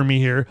offering me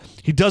here.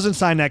 He doesn't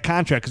sign that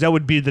contract because that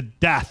would be the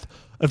death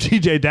of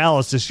DJ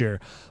Dallas this year.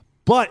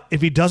 But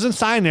if he doesn't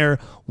sign there,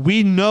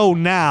 we know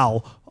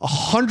now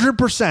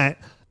 100%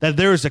 that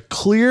there is a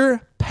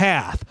clear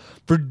path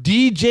for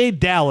DJ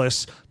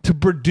Dallas to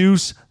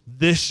produce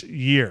this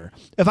year.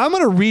 If I'm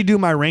going to redo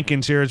my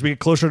rankings here as we get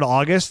closer to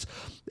August,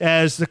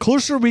 as the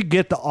closer we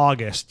get to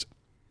August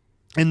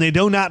and they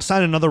do not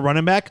sign another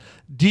running back,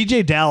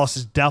 DJ Dallas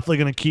is definitely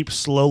going to keep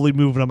slowly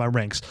moving up my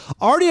ranks.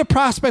 Already a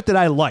prospect that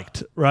I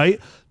liked, right?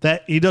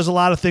 That he does a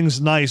lot of things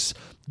nice.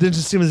 Didn't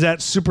seem as that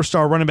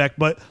superstar running back,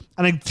 but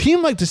on a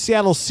team like the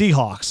Seattle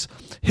Seahawks,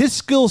 his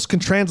skills can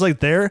translate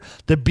there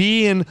to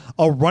being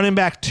a running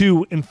back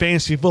too in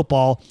fantasy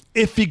football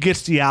if he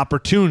gets the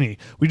opportunity.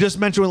 We just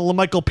mentioned with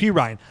LaMichael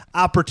Pirine,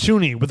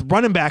 opportunity with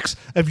running backs.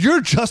 If you're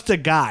just a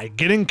guy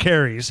getting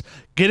carries,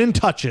 getting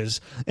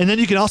touches, and then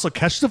you can also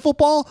catch the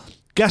football,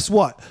 guess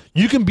what?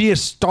 You can be a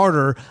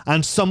starter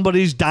on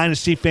somebody's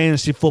Dynasty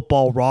fantasy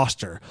football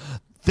roster.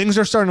 Things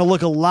are starting to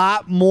look a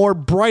lot more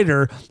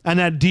brighter on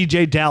that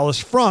DJ Dallas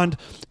front,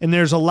 and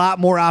there's a lot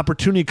more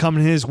opportunity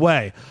coming his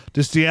way.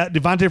 Just the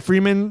Devontae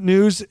Freeman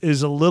news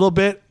is a little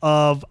bit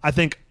of, I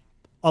think,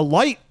 a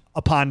light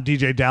upon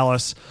DJ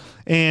Dallas,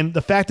 and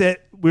the fact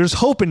that we're just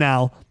hoping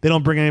now they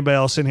don't bring anybody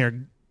else in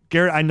here.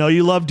 Garrett, I know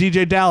you love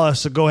DJ Dallas,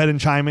 so go ahead and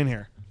chime in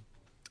here.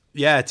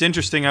 Yeah, it's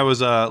interesting. I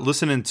was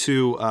listening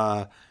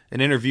to an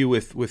interview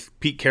with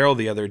Pete Carroll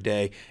the other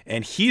day,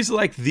 and he's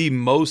like the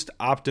most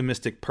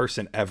optimistic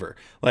person ever.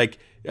 Like,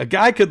 a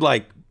guy could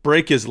like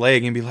break his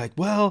leg and be like,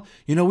 well,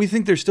 we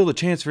think there's still a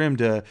chance for him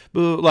to,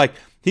 like,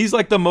 he's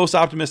like the most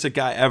optimistic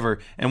guy ever.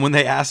 And when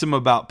they asked him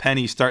about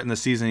Penny starting the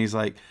season, he's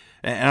like,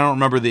 and I don't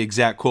remember the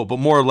exact quote, but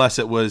more or less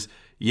it was,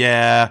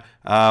 yeah,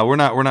 we're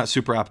not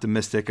super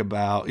optimistic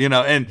about,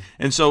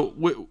 and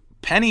so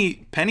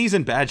Penny's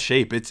in bad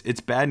shape. It's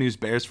bad news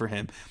bears for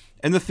him.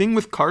 And the thing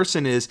with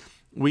Carson is,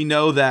 we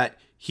know that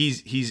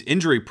he's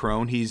injury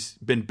prone. He's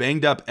been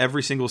banged up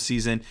every single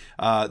season.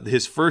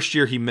 His first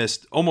year, he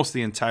missed almost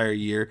the entire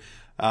year.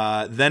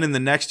 Then in the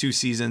next 2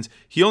 seasons,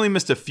 he only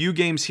missed a few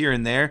games here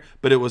and there,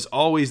 but it was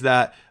always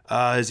that,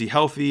 is he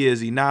healthy? Is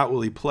he not?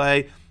 Will he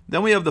play?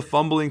 Then we have the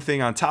fumbling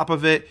thing on top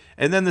of it.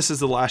 And then this is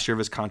the last year of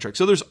his contract.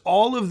 So there's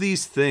all of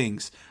these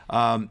things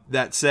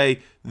that say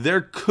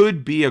there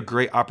could be a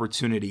great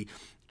opportunity.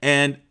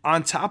 And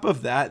on top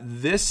of that,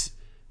 this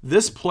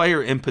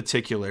player in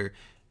particular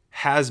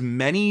has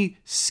many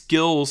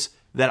skills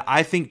that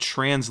I think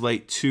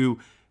translate to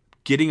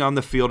getting on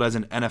the field as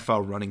an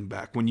NFL running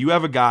back. When you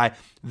have a guy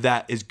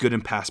that is good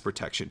in pass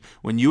protection,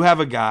 when you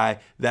have a guy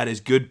that is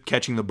good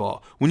catching the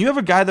ball, when you have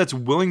a guy that's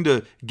willing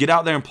to get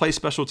out there and play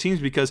special teams,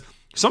 because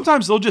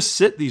sometimes they'll just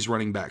sit these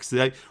running backs.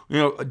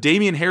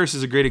 Damian Harris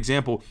is a great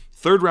example.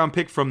 3rd round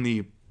pick from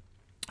the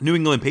New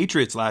England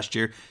Patriots last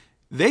year.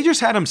 They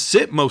just had him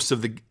sit most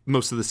of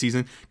the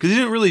season because he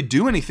didn't really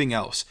do anything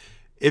else.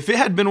 If it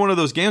had been one of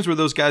those games where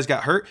those guys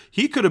got hurt,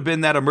 he could have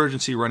been that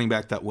emergency running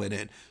back that went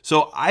in.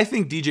 So I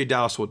think DJ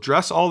Dallas will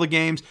dress all the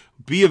games,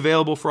 be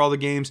available for all the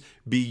games,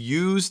 be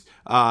used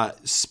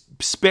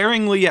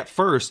sparingly at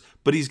first,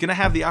 but he's going to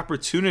have the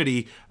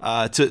opportunity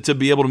to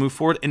be able to move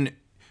forward. And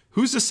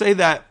who's to say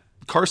that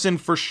Carson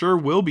for sure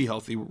will be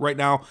healthy? Right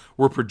now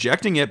we're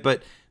projecting it,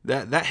 but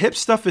that hip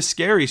stuff is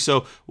scary.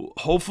 So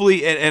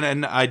hopefully,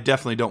 and I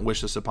definitely don't wish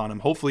this upon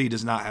him, hopefully he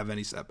does not have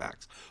any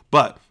setbacks.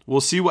 But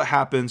we'll see what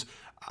happens.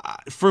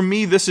 For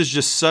me, this is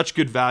just such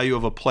good value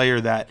of a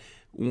player that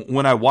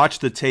when I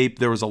watched the tape,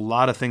 there was a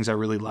lot of things I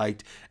really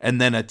liked,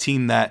 and then a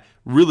team that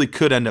really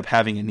could end up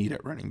having a need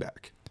at running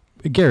back.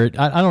 Garrett,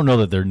 I don't know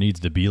that there needs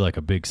to be like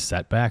a big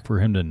setback for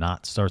him to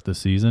not start the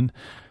season.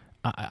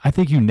 I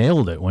think you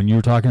nailed it when you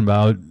were talking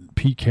about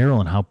Pete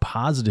Carroll and how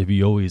positive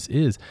he always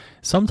is.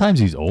 Sometimes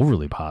he's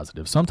overly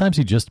positive. Sometimes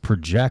he just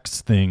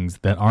projects things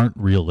that aren't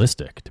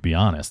realistic, to be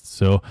honest.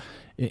 So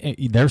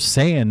they're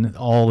saying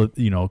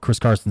Chris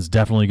Carson's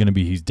definitely going to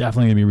be, he's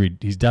definitely going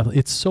to be,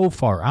 it's so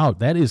far out.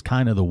 That is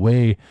kind of the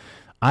way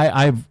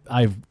I've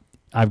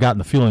gotten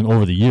the feeling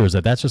over the years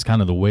that that's just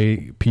kind of the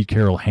way Pete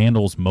Carroll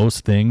handles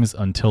most things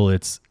until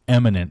it's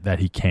eminent that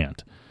he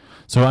can't.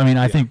 So, I mean,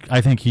 I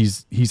think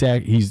he's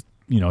saying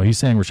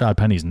Rashad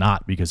Penny's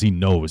not because he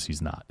knows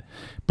he's not.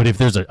 But if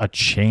there's a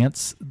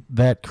chance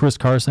that Chris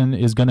Carson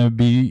is going to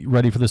be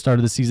ready for the start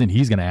of the season,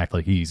 he's going to act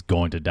like he's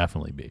going to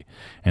definitely be.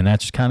 And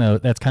that's kind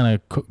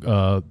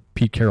of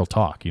Pete Carroll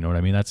talk. You know what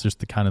I mean? That's just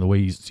the kind of the way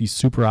he's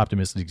super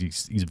optimistic.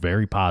 He's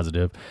very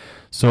positive.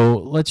 So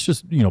let's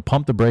just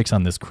pump the brakes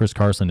on this. Chris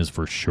Carson is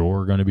for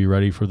sure going to be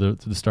ready for the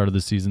start of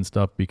the season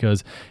stuff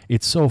because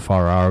it's so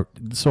far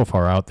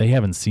out. They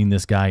haven't seen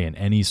this guy in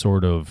any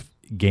sort of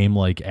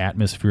game-like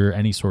atmosphere,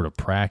 any sort of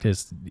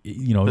practice.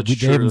 They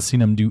haven't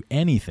seen him do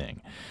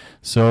anything.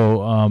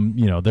 So,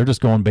 they're just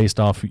going based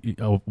off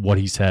of what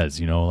he says,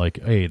 like,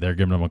 hey, they're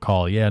giving him a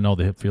call. Yeah, no,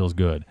 the hip feels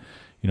good,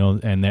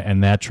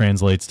 and that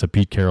translates to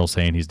Pete Carroll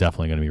saying he's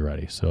definitely going to be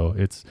ready. So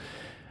it's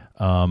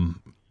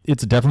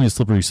definitely a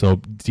slippery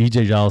slope.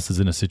 DJ Dallas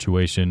is in a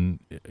situation,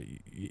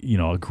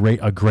 a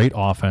great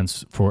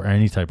offense for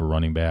any type of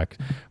running back.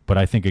 But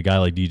I think a guy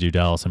like DJ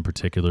Dallas in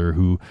particular,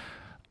 who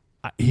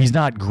he's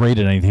not great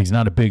at anything. He's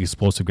not a big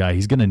explosive guy.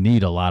 He's going to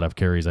need a lot of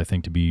carries, I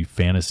think, to be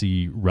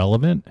fantasy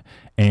relevant.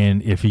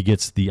 And if he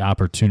gets the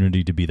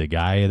opportunity to be the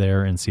guy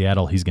there in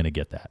Seattle, he's going to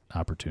get that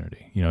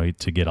opportunity,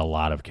 to get a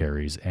lot of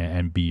carries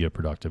and be a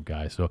productive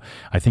guy. So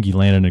I think he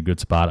landed in a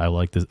good spot. I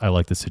like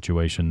the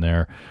situation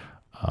there.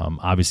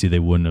 Obviously, they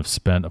wouldn't have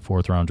spent a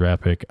 4th-round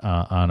draft pick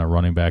on a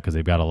running back because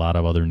they've got a lot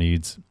of other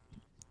needs,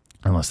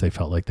 unless they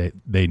felt like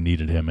they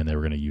needed him and they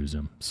were going to use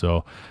him.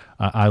 So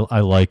I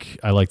like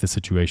the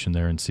situation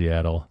there in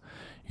Seattle.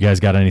 You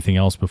guys got anything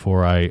else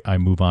before I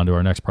move on to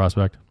our next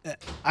prospect?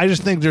 I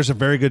just think there's a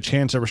very good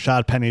chance that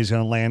Rashad Penny is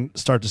going to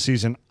start the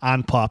season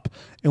on PUP,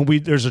 and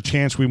there's a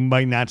chance we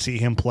might not see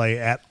him play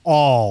at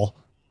all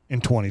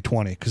in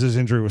 2020 because his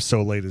injury was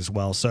so late as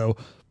well. So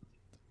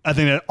I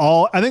think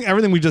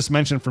everything we just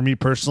mentioned for me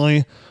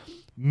personally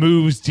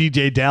moves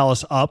DJ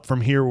Dallas up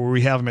from here where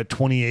we have him at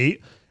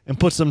 28 and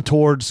puts them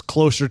towards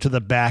closer to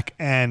the back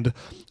end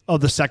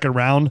of the 2nd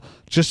round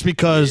just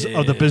because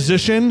of the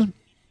position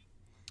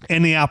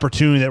and the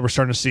opportunity that we're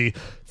starting to see.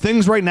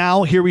 Things right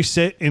now, here we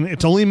sit, and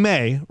it's only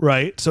May,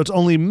 right? So it's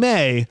only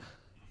May,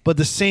 but at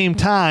the same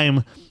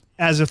time,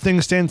 as if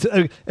things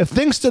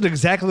stood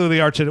exactly where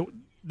they are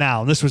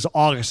now, and this was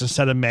August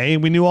instead of May,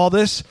 and we knew all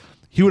this,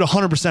 he would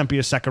 100% be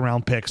a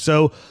 2nd-round pick.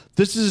 So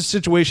this is a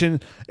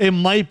situation, it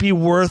might be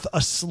worth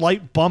a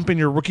slight bump in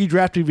your rookie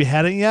draft if you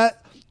hadn't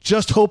yet,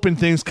 just hoping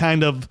things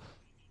kind of,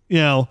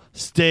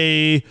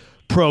 stay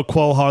pro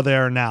quo how they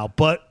are now.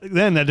 But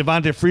then the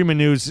Devontae Freeman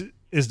news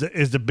is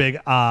the big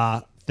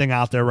thing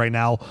out there right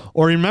now.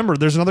 Or remember,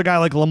 there's another guy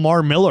like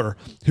Lamar Miller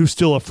who's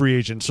still a free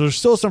agent. So there's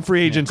still some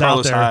free agents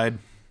out there. Hyde.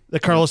 The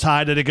Carlos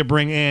Hyde that they could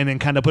bring in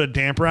and kind of put a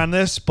damper on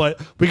this.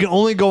 But we can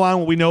only go on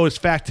what we know is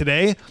fact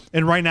today.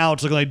 And right now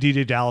it's looking like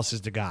DJ Dallas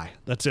is the guy.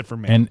 That's it for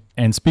me.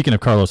 And speaking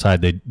of Carlos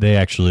Hyde, they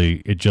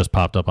actually, it just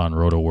popped up on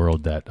Roto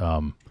World that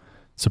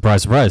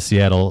surprise, surprise,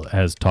 Seattle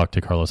has talked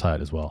to Carlos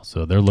Hyde as well.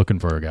 So they're looking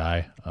for a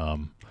guy.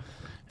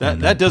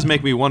 That does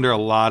make me wonder a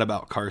lot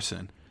about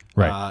Carson.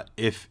 Right.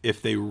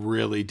 If they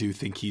really do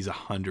think he's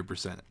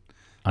 100%.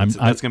 That's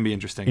going to be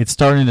interesting. It's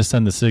starting to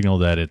send the signal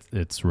that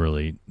it's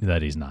really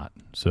that he's not.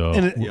 So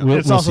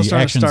it's also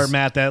starting to start,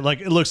 Matt, that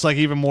like it looks like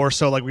even more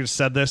so, like we just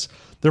said this,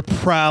 they're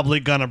probably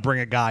going to bring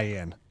a guy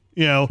in.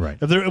 You know, right.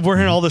 if we're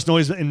hearing all this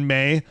noise in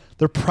May,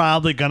 they're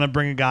probably going to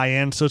bring a guy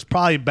in. So it's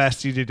probably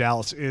best DJ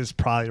Dallas is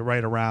probably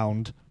right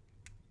around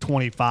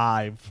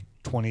 25,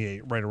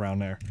 28, right around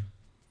there.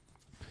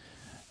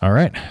 All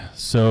right.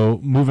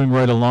 So moving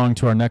right along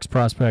to our next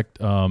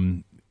prospect,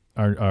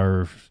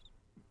 our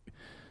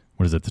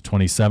what is it, the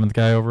 27th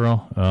guy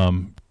overall?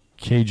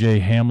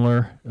 KJ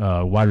Hamler,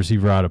 wide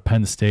receiver out of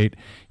Penn State.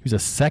 He was a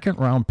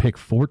second-round pick,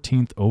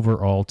 14th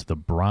overall to the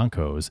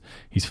Broncos.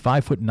 He's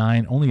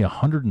 5'9", only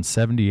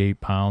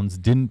 178 pounds.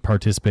 Didn't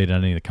participate in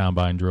any of the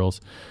combine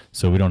drills,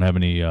 so we don't have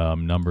any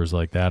numbers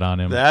like that on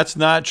him. That's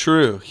not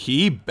true.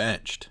 He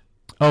benched.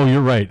 Oh,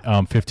 you're right.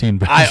 15.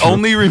 I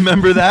only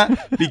remember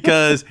that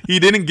because he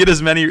didn't get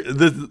as many.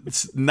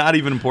 It's not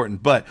even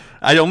important, but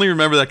I only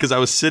remember that because I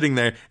was sitting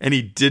there and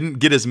he didn't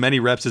get as many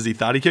reps as he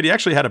thought he could. He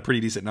actually had a pretty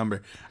decent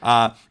number,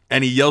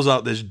 and he yells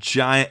out this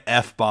giant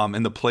F-bomb,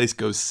 and the place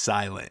goes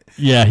silent.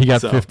 Yeah, he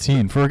got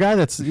 15 for a guy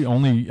that's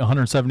only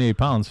 178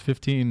 pounds.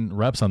 15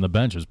 reps on the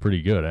bench is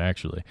pretty good,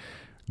 actually.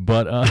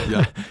 But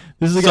yeah.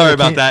 This is a sorry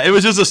about that. It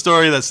was just a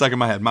story that stuck in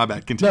my head. My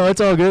bad. Continue. No, it's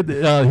all good.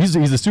 He's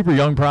a super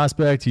young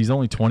prospect. He's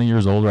only 20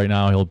 years old right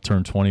now. He'll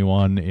turn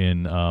 21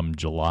 in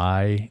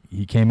July.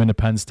 He came into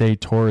Penn State,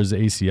 tore his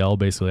ACL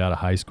basically out of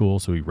high school,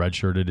 so he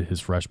redshirted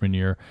his freshman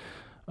year.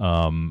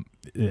 That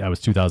was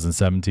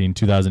 2017.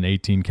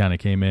 2018 kind of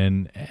came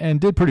in and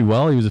did pretty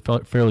well. He was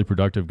a fairly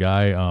productive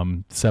guy,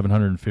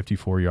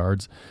 754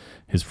 yards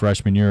his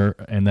freshman year,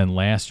 and then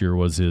last year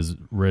was his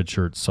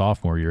redshirt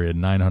sophomore year. He had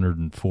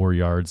 904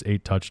 yards,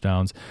 8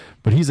 touchdowns.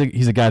 But he's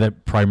a guy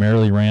that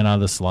primarily ran out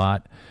of the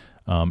slot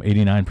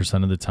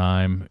 89% of the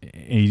time.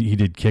 He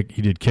did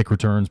kick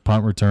returns,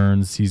 punt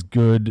returns. He's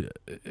good.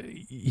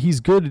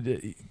 He's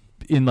good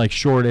in like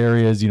short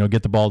areas.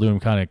 Get the ball to him,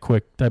 kind of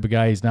quick type of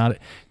guy. He's not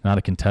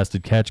a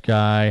contested catch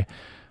guy.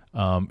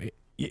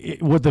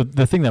 What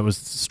the thing that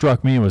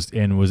struck me was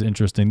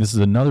interesting. This is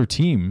another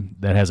team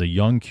that has a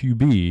young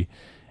QB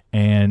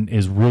and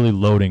is really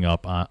loading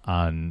up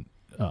on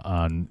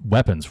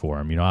weapons for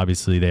him.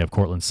 Obviously they have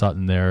Cortland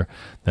Sutton there.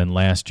 Then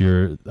last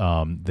year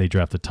they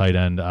drafted a tight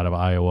end out of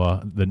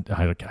Iowa.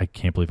 I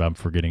can't believe I'm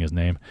forgetting his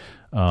name.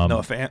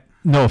 Noah Fant.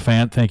 Noah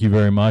Fant, thank you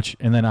very much.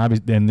 And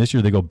then this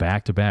year they go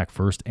back-to-back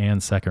first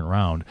and second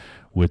round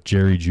with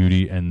Jerry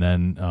Jeudy and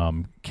then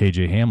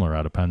KJ Hamler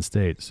out of Penn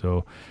State.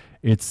 So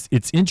it's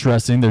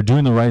interesting. They're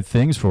doing the right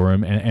things for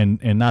him,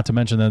 and not to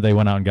mention that they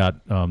went out and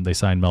got they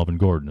signed Melvin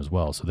Gordon as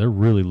well. So they're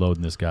really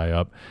loading this guy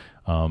up.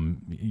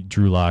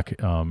 Drew Lock,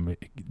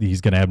 he's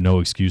going to have no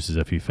excuses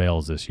if he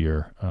fails this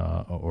year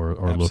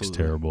or looks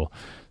terrible.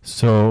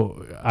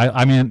 So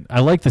I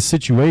like the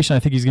situation. I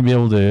think he's going to be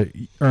able to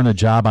earn a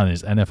job on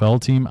his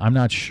NFL team. I'm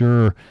not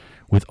sure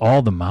with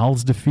all the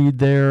mouths to feed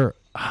there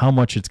how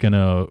much it's going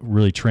to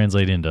really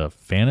translate into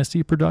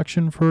fantasy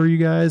production for you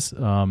guys.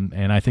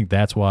 And I think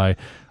that's why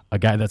a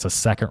guy that's a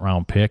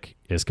second-round pick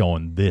is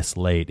going this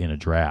late in a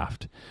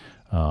draft.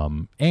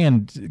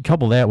 And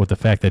couple that with the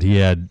fact that he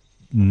had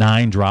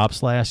 9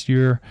 drops last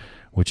year,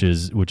 which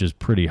is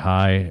pretty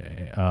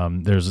high.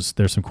 There's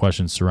some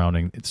questions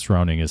surrounding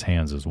his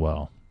hands as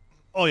well.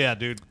 Oh yeah,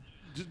 dude.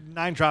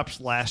 9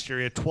 drops last year.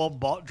 He had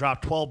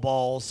dropped 12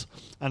 balls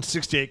on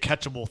 68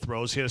 catchable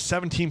throws. He had a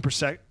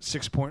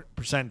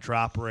 6%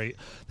 drop rate.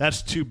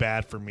 That's too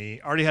bad for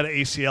me. Already had an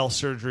ACL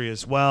surgery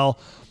as well.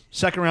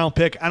 Second round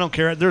pick, I don't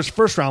care. There's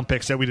first round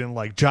picks that we didn't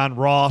like. John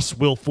Ross,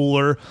 Will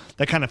Fuller.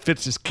 That kind of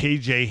fits his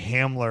KJ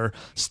Hamler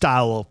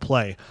style of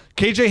play.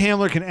 KJ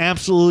Hamler can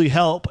absolutely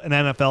help an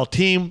NFL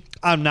team.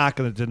 I'm not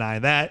going to deny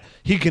that.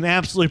 He can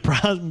absolutely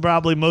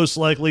probably most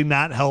likely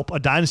not help a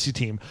dynasty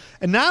team.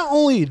 And not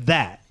only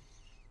that,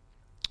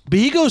 but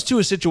he goes to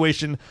a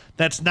situation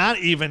that's not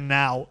even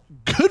now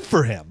good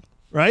for him,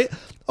 right?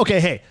 Okay,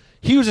 hey,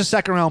 he was a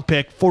second-round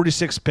pick,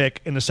 46th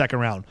pick in the second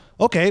round.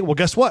 Okay, well,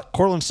 guess what?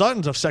 Cortland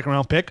Sutton's a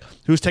second-round pick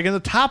who's taken the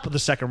top of the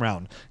second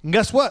round. And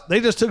guess what? They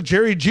just took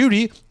Jerry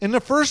Jeudy in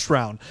the first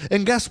round.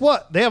 And guess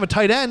what? They have a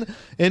tight end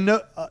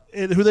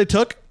who they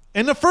took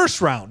in the first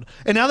round.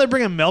 And now they're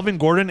bringing Melvin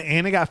Gordon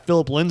and they got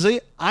Phillip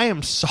Lindsay. I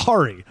am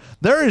sorry.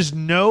 There is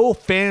no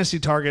fantasy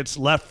targets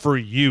left for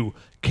you,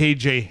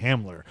 KJ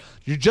Hamler.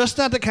 You're just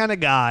not the kind of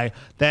guy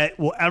that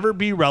will ever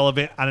be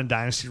relevant on a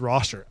dynasty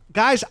roster.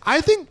 Guys,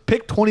 I think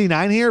pick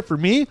 29 here for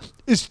me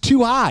is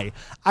too high.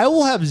 I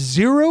will have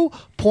 0.0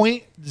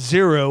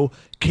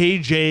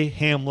 KJ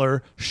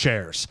Hamler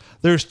shares.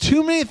 There's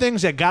too many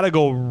things that got to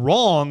go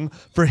wrong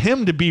for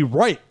him to be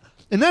right.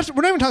 And we're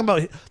not even talking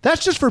about,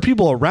 that's just for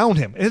people around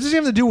him. It doesn't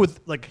have to do with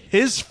like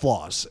his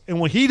flaws and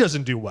what he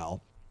doesn't do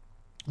well.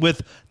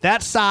 With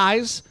that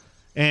size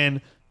and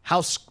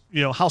how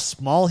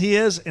small he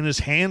is and his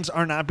hands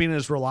are not being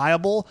as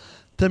reliable,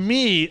 to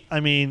me, I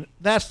mean,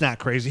 that's not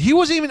crazy. He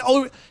wasn't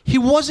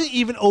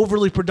even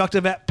overly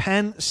productive at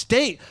Penn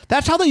State.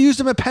 That's how they used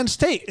him at Penn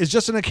State. Is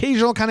just an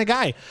occasional kind of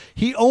guy.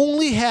 He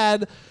only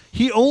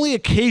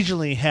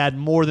occasionally had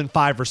more than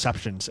 5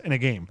 receptions in a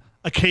game.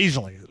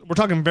 Occasionally. We're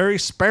talking very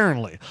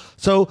sparingly.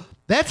 So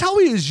that's how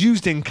he was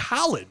used in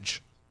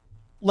college,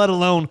 let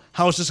alone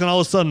how it's just going to all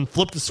of a sudden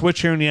flip the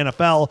switch here in the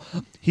NFL.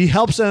 He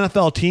helps an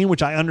NFL team,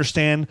 which I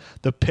understand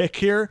the pick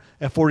here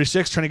at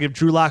 46, trying to give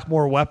Drew Lock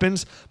more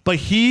weapons, but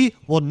he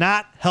will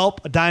not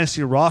help a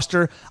dynasty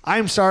roster.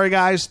 I'm sorry,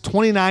 guys.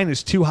 29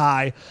 is too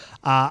high.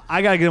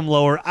 I got to get him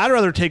lower. I'd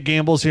rather take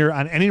gambles here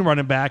on any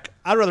running back.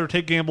 I'd rather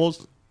take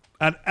gambles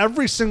on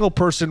every single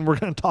person we're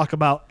going to talk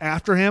about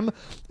after him.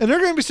 And there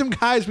are going to be some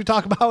guys we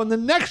talk about in the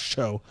next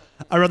show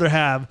I'd rather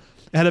have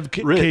ahead of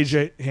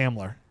KJ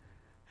Hamler.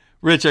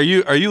 Rich, are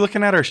you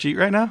looking at our sheet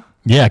right now?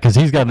 Yeah, because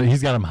he's got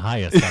him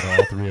highest out of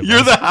all 3 of us.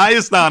 You're the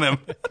highest on him.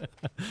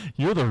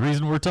 You're the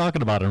reason we're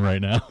talking about him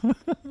right now.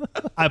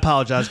 I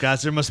apologize,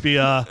 guys. There must be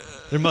a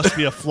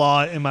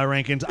flaw in my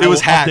rankings. It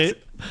was hacked.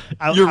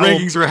 Your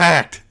rankings were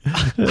hacked.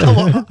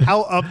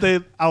 I'll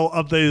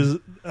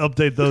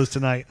update those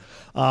tonight.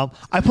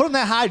 I put them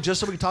that high just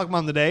so we can talk about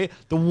them today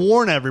to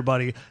warn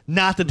everybody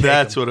not to take them.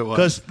 That's what it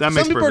was. Because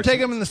some people are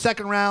taking them in the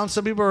second round.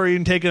 Some people are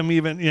even taking them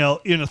even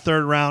in the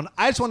third round.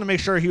 I just want to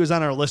make sure he was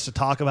on our list to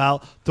talk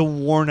about to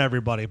warn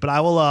everybody. But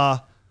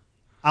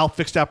I'll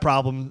fix that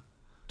problem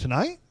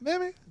tonight,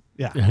 maybe.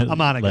 Yeah, I'm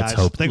on it, guys.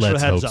 Thanks for the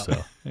heads up.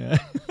 So. Yeah.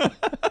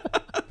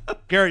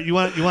 Garrett, you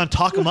want to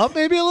talk him up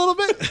maybe a little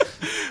bit?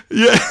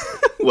 Yeah.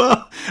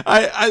 Well,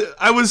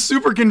 I was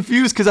super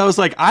confused because I was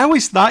like, I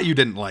always thought you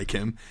didn't like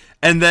him.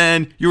 And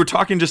then you were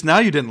talking just now,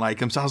 you didn't like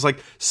him. So I was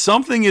like,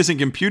 something isn't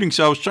computing.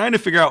 So I was trying to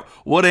figure out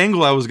what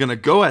angle I was going to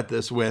go at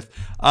this with.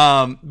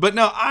 But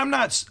no, I'm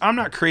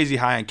not crazy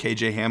high on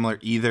KJ Hamler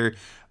either.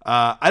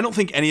 I don't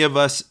think any of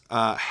us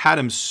had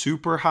him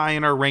super high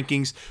in our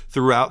rankings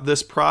throughout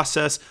this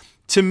process.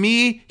 To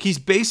me, he's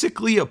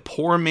basically a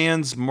poor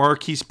man's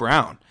Marquise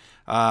Brown.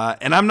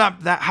 And I'm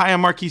not that high on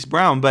Marquise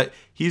Brown, but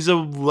he's a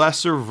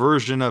lesser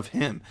version of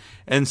him.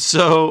 And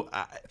so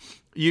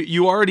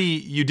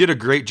you did a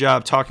great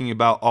job talking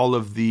about all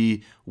of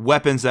the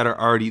weapons that are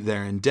already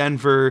there in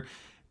Denver.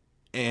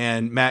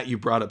 And Matt, you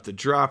brought up the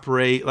drop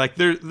rate. Like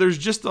there's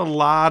just a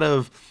lot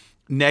of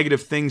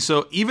negative things.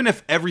 So even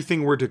if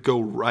everything were to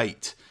go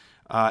right,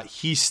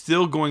 he's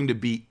still going to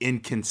be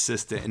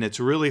inconsistent. And it's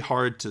really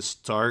hard to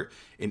start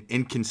an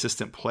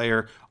inconsistent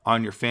player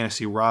on your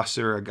fantasy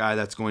roster, a guy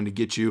that's going to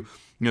get you,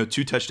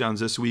 2 touchdowns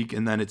this week,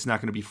 and then it's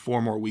not going to be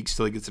 4 more weeks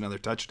till he gets another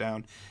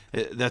touchdown.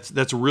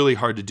 That's really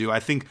hard to do.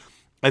 I think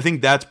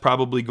that's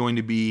probably going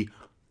to be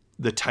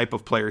the type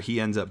of player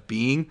he ends up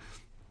being.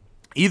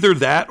 Either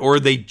that, or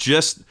they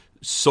just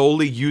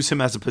solely use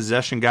him as a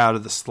possession guy out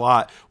of the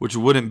slot, which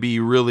wouldn't be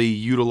really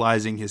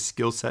utilizing his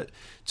skill set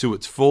to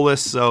its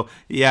fullest. So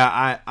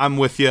yeah, I'm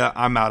with you.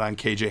 I'm out on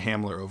KJ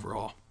Hamler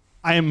overall.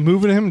 I am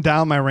moving him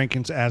down my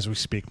rankings as we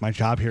speak. My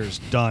job here is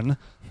done.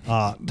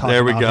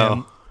 There we go.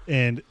 Him,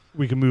 and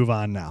we can move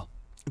on now.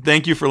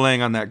 Thank you for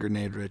laying on that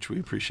grenade, Rich. We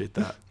appreciate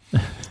that.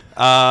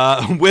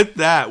 With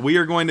that, we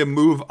are going to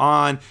move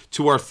on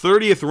to our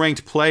 30th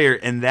ranked player,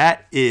 and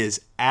that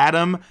is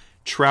Adam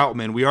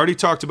Troutman. We already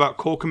talked about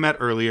Cole Kmet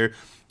earlier.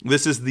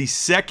 This is the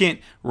second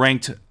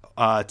ranked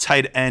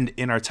tight end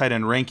in our tight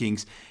end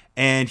rankings.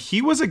 And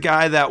he was a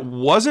guy that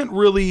wasn't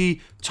really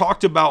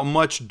talked about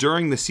much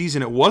during the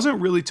season. It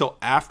wasn't really till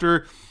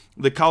after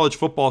the college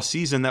football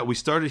season that we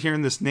started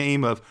hearing this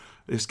name of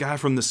this guy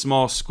from the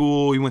small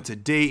school. He went to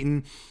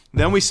Dayton.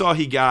 Then we saw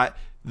he got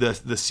the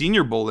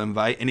Senior Bowl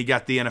invite, and he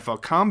got the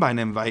NFL Combine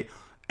invite.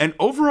 And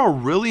overall,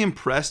 really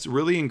impressed,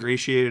 really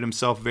ingratiated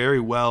himself very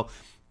well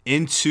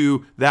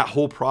into that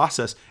whole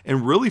process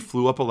and really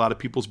flew up a lot of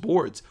people's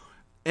boards.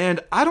 And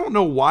I don't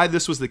know why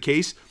this was the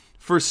case.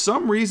 For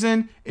some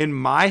reason, in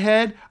my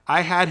head,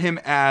 I had him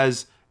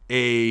as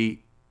a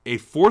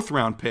 4th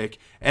round pick,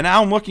 and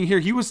now I'm looking here.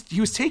 He was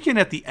taken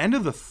at the end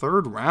of the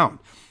 3rd round,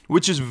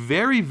 which is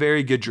very,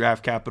 very good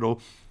draft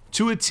capital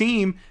to a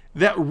team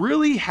that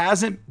really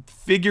hasn't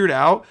figured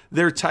out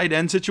their tight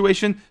end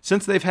situation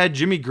since they've had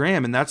Jimmy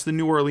Graham, and that's the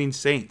New Orleans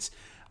Saints.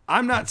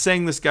 I'm not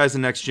saying this guy's the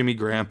next Jimmy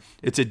Graham.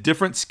 It's a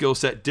different skill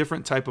set,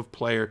 different type of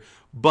player,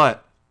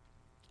 but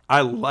I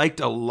liked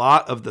a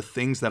lot of the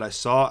things that I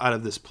saw out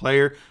of this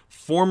player.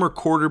 Former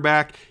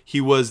quarterback.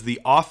 He was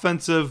the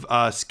offensive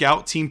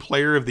scout team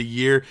player of the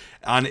year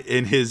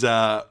in his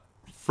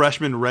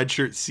freshman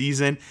redshirt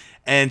season.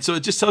 And so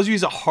it just tells you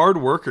he's a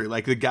hard worker.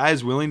 Like, the guy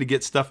is willing to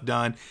get stuff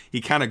done. He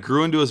kind of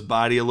grew into his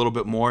body a little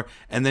bit more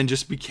and then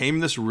just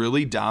became this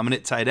really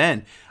dominant tight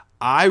end.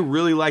 I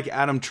really like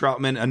Adam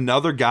Troutman,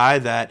 another guy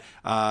that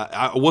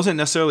I wasn't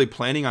necessarily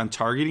planning on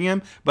targeting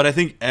him, but I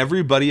think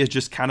everybody has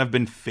just kind of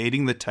been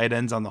fading the tight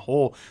ends on the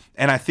whole.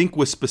 And I think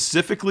with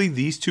specifically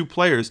these 2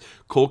 players,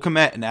 Cole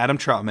Kmet and Adam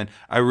Troutman,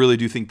 I really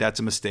do think that's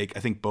a mistake. I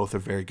think both are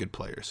very good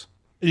players.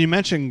 You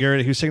mentioned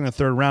Garrett, who's taking the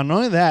 3rd round. Not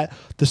only that,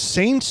 the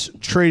Saints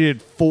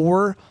traded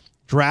 4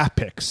 draft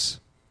picks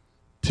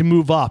to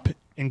move up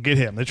and get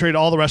him. They traded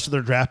all the rest of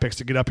their draft picks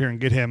to get up here and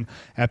get him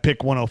at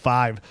pick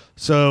 105.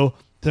 So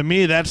to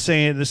me, that's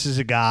saying this is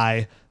a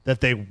guy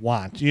that they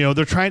want. They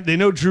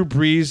know Drew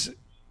Brees'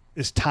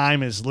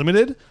 time is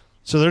limited,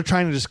 so they're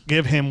trying to just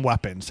give him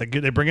weapons.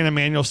 They bring in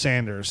Emmanuel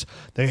Sanders.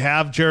 They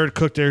have Jared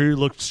Cook there, who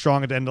looked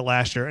strong at the end of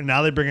last year, and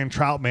now they bring in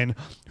Troutman,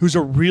 who's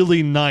a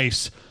really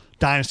nice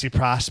dynasty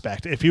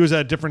prospect. If he was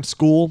at a different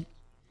school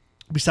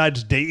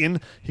besides Dayton,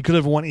 he could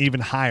have won even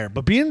higher.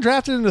 But being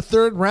drafted in the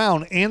third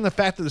round and the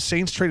fact that the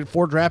Saints traded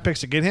 4 draft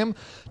picks to get him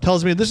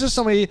tells me this is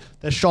somebody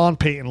that Sean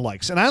Payton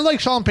likes. And I like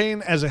Sean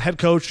Payton as a head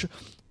coach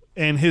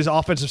and his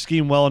offensive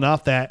scheme well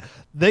enough that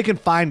they can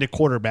find a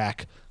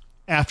quarterback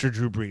after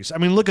Drew Brees. I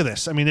mean, look at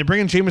this. I mean, they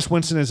bring in Jameis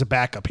Winston as a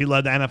backup. He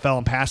led the NFL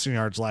in passing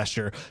yards last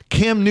year.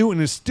 Cam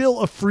Newton is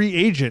still a free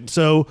agent.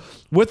 So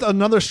with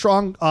another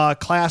strong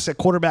class at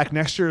quarterback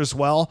next year as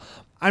well,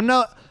 I'm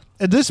not,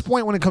 at this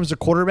point when it comes to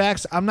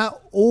quarterbacks, I'm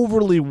not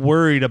overly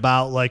worried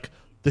about like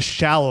the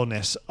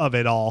shallowness of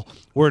it all,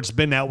 where it's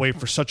been that way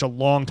for such a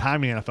long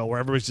time in the NFL, where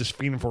everybody's just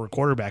feeding for a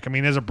quarterback. I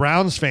mean, as a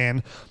Browns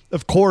fan,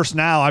 of course,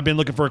 now I've been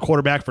looking for a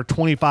quarterback for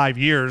 25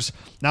 years.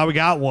 Now we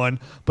got one.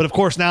 But, of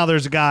course, now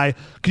there's a guy.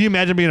 Can you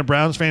imagine being a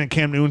Browns fan and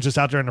Cam Newton's just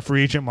out there in the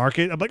free agent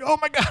market? I'm like, oh,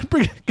 my God,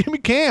 give me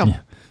Cam.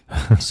 Yeah.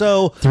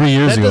 So 3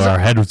 years ago, our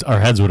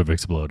heads would have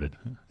exploded.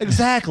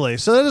 Exactly.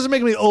 So that doesn't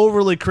make me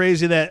overly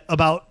crazy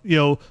will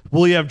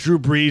you have Drew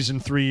Brees in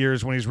 3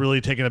 years when he's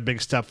really taking a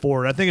big step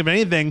forward? I think if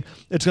anything,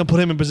 it's going to put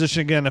him in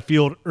position again in the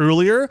field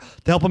earlier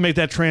to help him make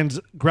that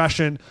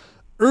transgression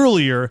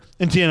earlier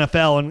into the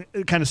NFL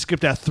and kind of skip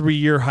that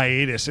 3-year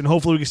hiatus. And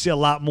hopefully we can see a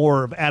lot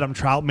more of Adam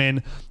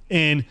Troutman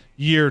in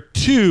year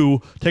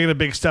 2 taking a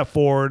big step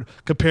forward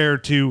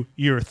compared to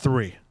year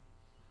 3.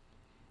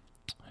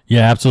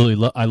 Yeah,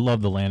 absolutely. I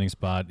love the landing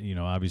spot.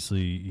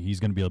 Obviously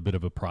he's going to be a bit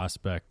of a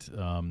prospect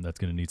that's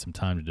going to need some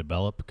time to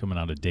develop coming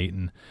out of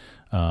Dayton.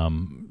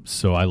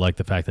 So I like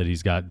the fact that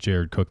he's got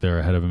Jared Cook there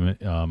ahead of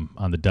him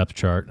on the depth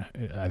chart.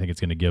 I think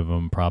it's going to give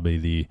him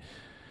probably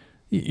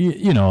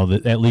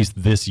at least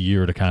this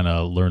year to kind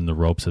of learn the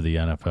ropes of the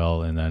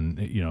NFL, and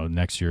then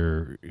next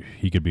year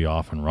he could be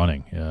off and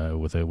running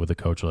with a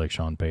coach like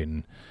Sean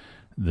Payton.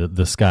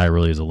 The sky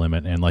really is a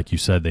limit, and like you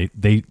said,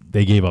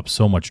 they gave up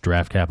so much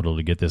draft capital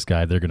to get this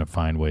guy. They're going to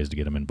find ways to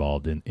get him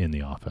involved in the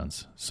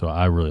offense. So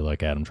I really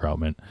like Adam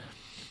Troutman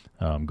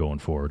going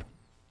forward.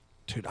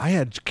 Dude, I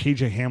had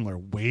KJ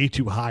Hamler way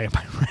too high in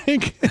my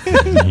rank.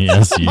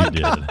 Yes, you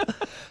did.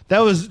 That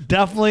was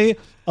definitely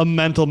a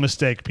mental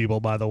mistake, people,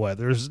 by the way.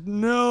 There's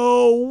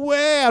no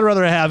way I'd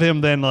rather have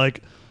him than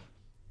like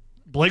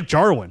Blake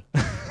Jarwin.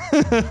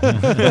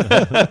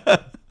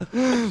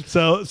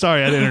 So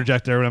sorry I had to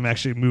interject there, but I'm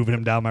actually moving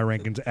him down my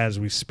rankings as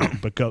we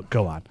speak. But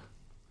go on.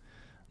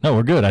 No,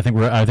 we're good. I think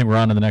we're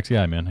on to the next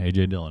guy, man.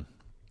 AJ Dillon.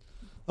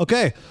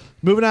 Okay,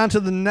 moving on to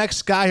the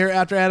next guy here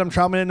after Adam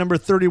Troutman at number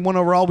 31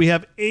 overall. We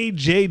have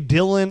A.J.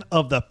 Dillon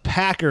of the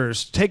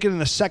Packers, taken in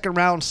the second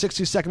round,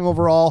 62nd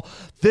overall.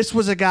 This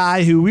was a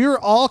guy who we were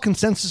all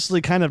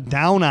consensusly kind of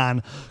down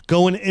on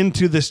going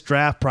into this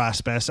draft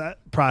process.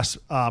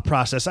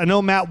 I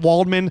know Matt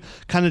Waldman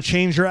kind of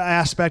changed your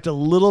aspect a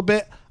little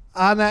bit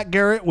on that,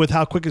 Garrett, with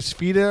how quick his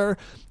feet are.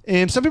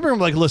 And some people are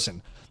like,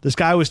 listen, this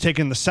guy was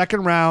taken the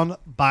second round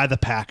by the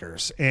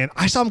Packers. And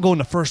I saw him go in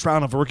the first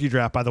round of a rookie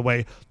draft, by the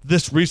way,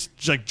 just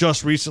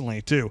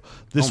recently, too,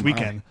 this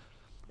weekend.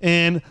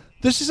 And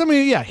this is,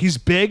 he's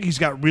big. He's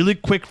got really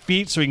quick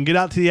feet, so he can get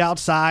out to the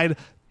outside.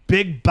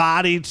 Big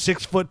bodied,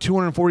 6 foot,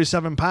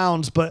 247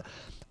 pounds. But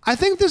I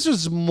think this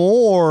is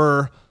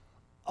more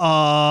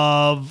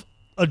of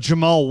a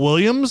Jamal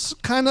Williams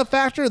kind of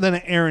factor than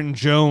an Aaron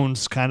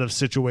Jones kind of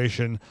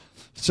situation.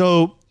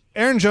 So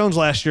Aaron Jones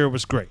last year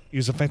was great. He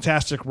was a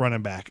fantastic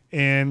running back.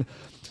 And at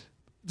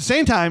the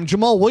same time,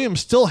 Jamal Williams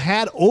still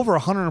had over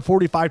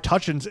 145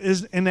 touchdowns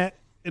in that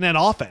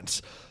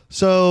offense.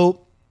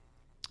 So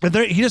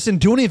he just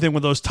didn't do anything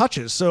with those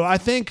touches. So I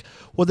think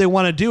what they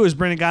want to do is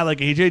bring a guy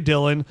like A.J.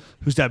 Dillon,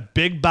 who's that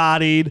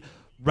big-bodied,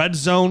 red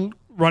zone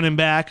running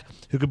back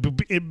who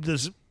could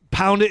just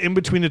pound it in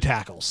between the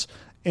tackles.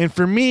 And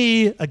for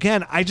me,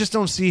 again, I just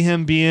don't see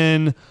him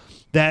being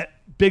that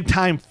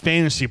big-time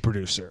fantasy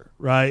producer,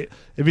 right?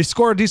 If he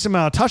scored a decent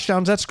amount of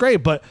touchdowns, that's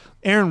great. But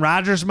Aaron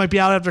Rodgers might be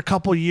out after a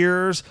couple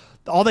years.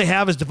 All they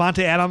have is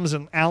Devontae Adams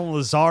and Alan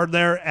Lazard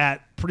there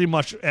at pretty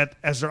much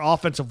as their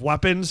offensive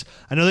weapons.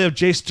 I know they have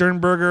Jay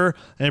Sternberger,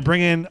 and they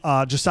bring in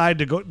Josiah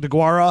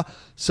DeGuara.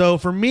 So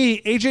for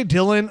me, A.J.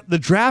 Dillon, the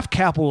draft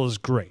capital is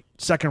great.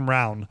 Second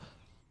round.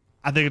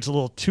 I think it's a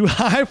little too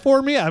high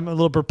for me. I'm a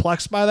little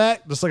perplexed by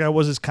that, just like I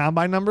was his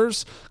combine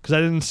numbers, because I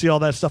didn't see all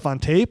that stuff on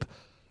tape.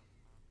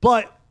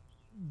 But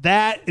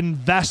that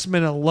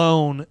investment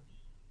alone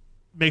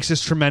makes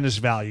this tremendous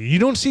value. You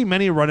don't see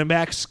many running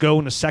backs go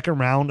in the second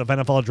round of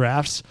NFL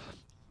drafts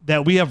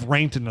that we have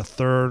ranked in the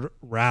third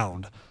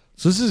round.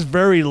 So this is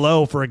very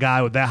low for a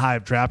guy with that high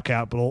of draft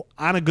capital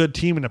on a good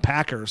team in the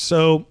Packers.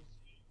 So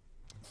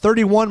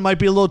 31 might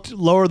be a little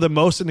lower than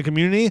most in the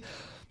community,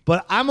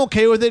 but I'm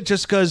okay with it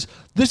just because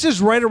this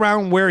is right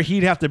around where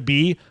he'd have to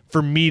be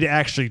for me to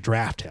actually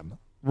draft him.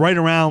 right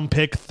around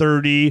pick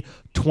 30,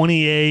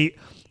 28.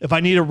 If I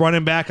need a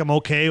running back, I'm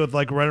okay with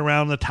like right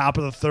around the top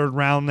of the third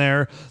round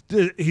there.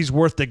 He's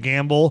worth the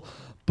gamble.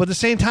 But at the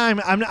same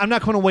time, I'm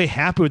not going away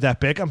happy with that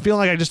pick. I'm feeling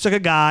like I just took a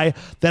guy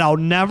that I'll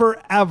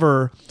never,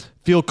 ever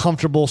feel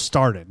comfortable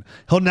starting.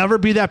 He'll never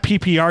be that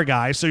PPR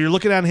guy. So you're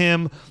looking at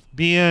him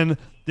being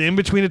the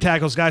in-between the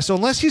tackles guy. So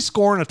unless he's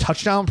scoring a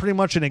touchdown pretty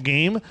much in a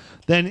game,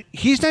 then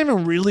he's not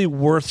even really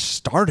worth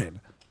starting.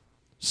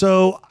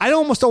 So I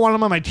almost don't want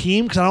him on my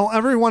team because I don't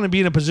ever want to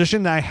be in a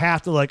position that I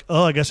have to like,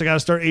 I guess I got to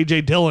start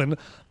A.J. Dillon.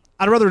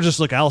 I'd rather just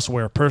look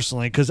elsewhere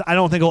personally because I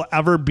don't think he'll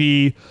ever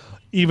be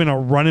even a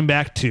running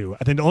back 2.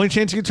 I think the only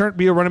chance he can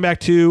be a running back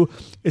 2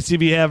 is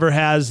if he ever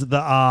has the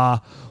oh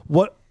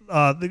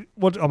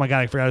my God,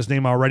 I forgot his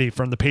name already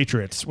from the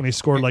Patriots when he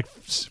scored like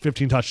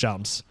 15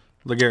 touchdowns.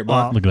 LeGarrette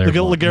Blount.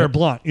 LeGarrette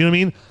Blount. You know what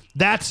I mean?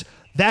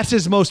 That's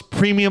his most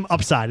premium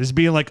upside is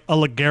being like a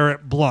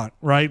LeGarrette Blount,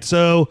 right?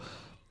 So,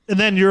 and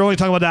then you're only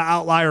talking about that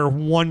outlier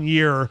 1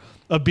 year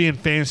of being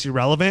fantasy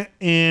relevant,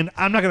 and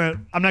I'm not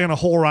gonna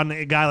hold around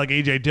a guy like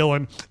AJ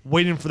Dillon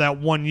waiting for that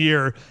 1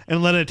 year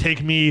and let it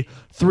take me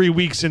 3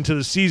 weeks into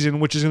the season,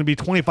 which is going to be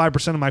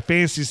 25% of my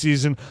fantasy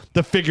season,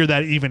 to figure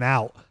that even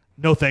out.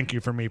 No, thank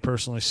you for me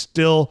personally.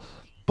 Still,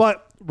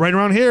 but right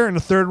around here in the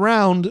third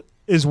round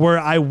is where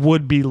I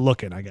would be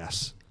looking, I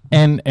guess.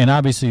 And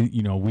obviously,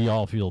 we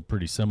all feel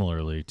pretty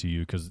similarly to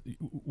you because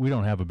we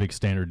don't have a big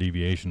standard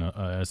deviation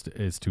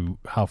as to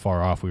how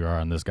far off we are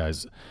on this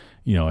guy's,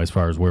 as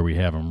far as where we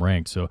have him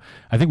ranked. So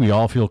I think we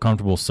all feel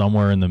comfortable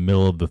somewhere in the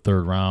middle of the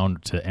third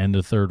round to end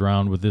of third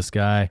round with this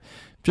guy,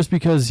 just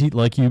because he,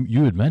 like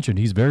you had mentioned,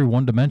 he's very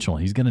one-dimensional.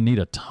 He's going to need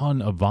a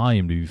ton of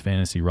volume to be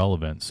fantasy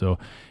relevant. So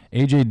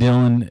A.J.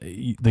 Dillon,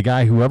 the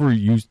guy, whoever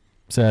you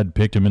said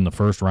picked him in the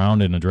first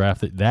round in a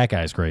draft, that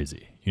guy's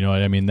crazy. You know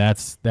what I mean?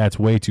 That's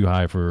way too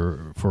high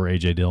for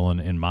A.J. Dillon,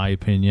 in my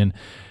opinion.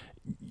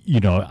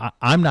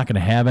 I'm not going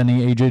to have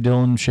any A.J.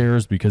 Dillon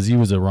shares because he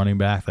was a running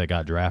back that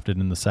got drafted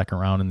in the second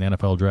round in the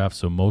NFL draft.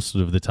 So most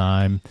of the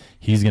time,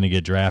 he's going to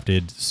get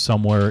drafted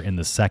somewhere in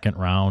the second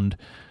round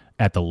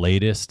at the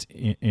latest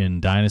in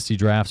Dynasty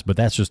drafts. But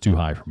that's just too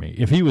high for me.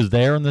 If he was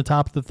there in the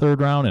top of the third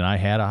round and I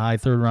had a high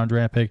third round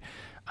draft pick,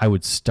 I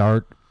would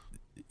start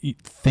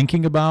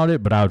thinking about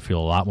it, but I would feel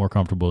a lot more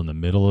comfortable in the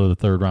middle of the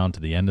third round to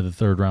the end of the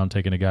third round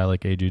taking a guy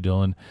like A.J.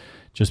 Dillon,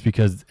 just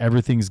because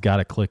everything's got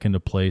to click into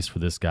place for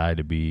this guy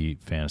to be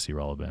fantasy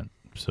relevant.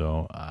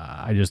 So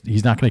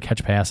he's not going to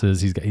catch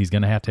passes. He's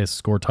going to have to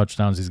score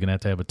touchdowns. He's going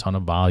to have a ton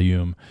of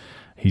volume.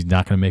 He's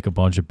not going to make a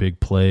bunch of big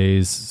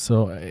plays.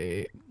 So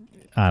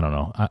I don't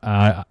know.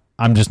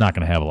 I'm just not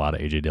going to have a lot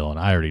of A.J. Dillon.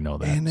 I already know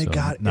that. And they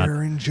got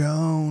Aaron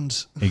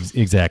Jones.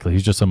 Exactly.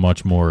 He's just a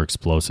much more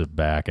explosive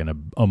back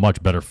and a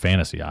much better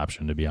fantasy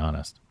option, to be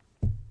honest.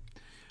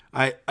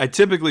 I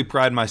typically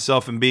pride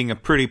myself in being a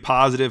pretty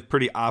positive,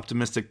 pretty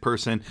optimistic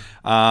person,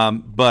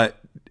 but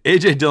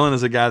A.J. Dillon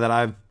is a guy that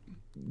I've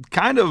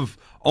kind of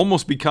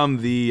almost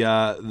become the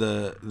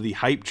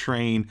hype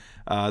train,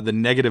 the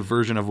negative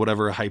version of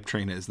whatever a hype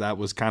train is. That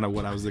was kind of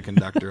what I was the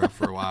conductor of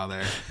for a while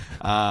there.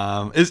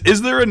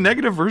 Is there a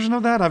negative version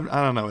of that? I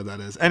don't know what that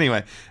is.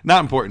 Anyway,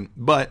 not important.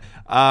 But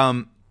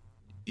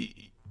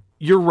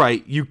you're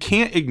right. You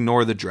can't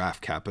ignore the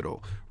draft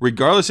capital,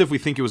 regardless if we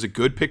think it was a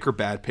good pick or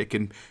bad pick.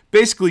 And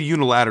basically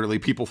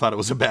unilaterally, people thought it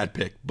was a bad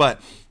pick.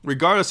 But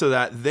regardless of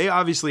that, they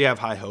obviously have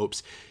high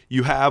hopes.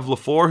 You have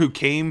LaFleur, who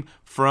came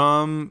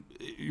from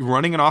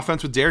running an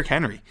offense with Derrick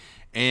Henry.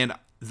 And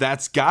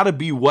that's got to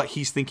be what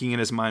he's thinking in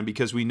his mind,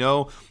 because we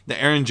know the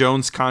Aaron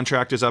Jones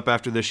contract is up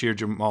after this year.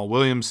 Jamal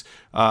Williams'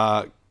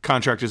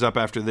 contract is up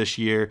after this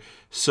year.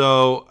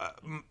 So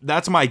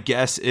that's my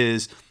guess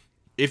is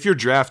if you're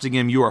drafting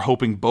him, you are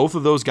hoping both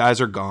of those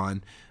guys are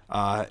gone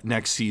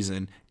next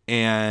season.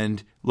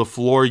 And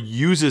LaFleur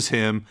uses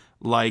him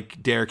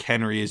like Derrick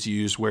Henry is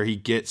used, where he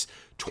gets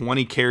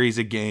 20 carries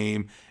a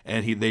game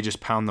and they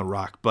just pound the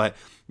rock. But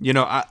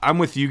I'm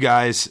with you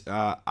guys.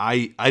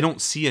 I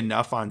don't see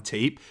enough on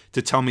tape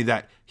to tell me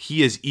that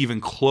he is even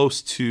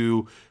close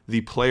to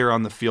the player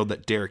on the field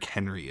that Derrick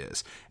Henry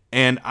is.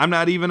 And I'm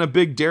not even a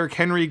big Derrick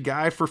Henry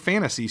guy for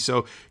fantasy.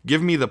 So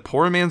give me the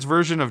poor man's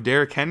version of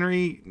Derrick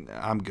Henry.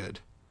 I'm good.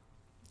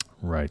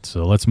 Right.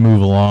 So let's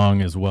move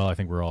along as well. I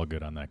think we're all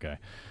good on that guy.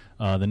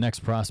 The next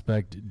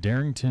prospect,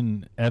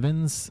 Darrington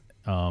Evans,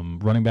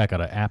 running back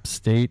out of App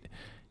State.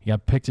 He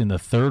got picked in the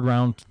third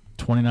round,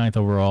 29th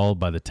overall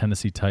by the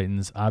Tennessee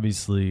Titans.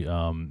 Obviously,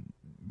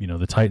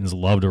 the Titans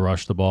love to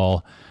rush the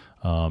ball.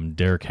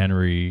 Derrick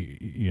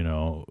Henry,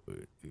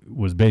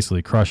 was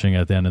basically crushing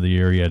at the end of the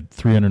year. He had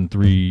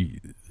 303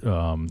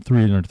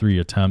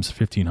 attempts,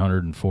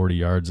 1,540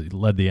 yards. He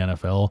led the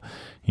NFL,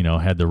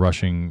 had the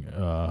rushing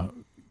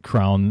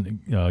crown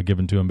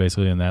given to him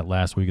basically in that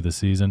last week of the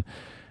season.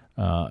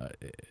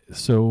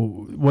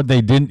 So what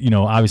they didn't,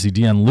 obviously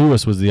Deion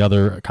Lewis was the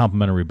other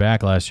complimentary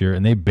back last year,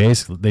 and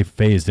they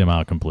phased him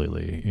out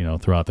completely,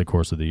 throughout the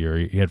course of the year.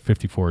 He had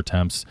 54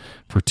 attempts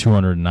for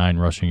 209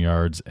 rushing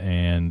yards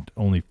and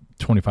only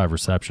 25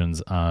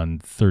 receptions on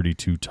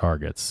 32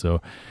 targets.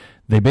 So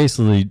they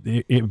basically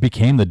it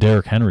became the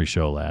Derrick Henry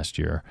show last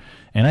year,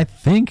 and I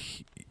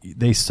think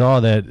they saw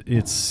that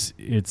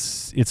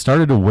it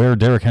started to wear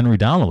Derrick Henry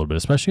down a little bit,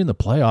 especially in the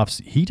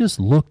playoffs. He just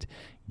looked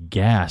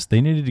gassed.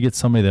 They needed to get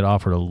somebody that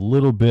offered a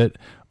little bit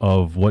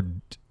of what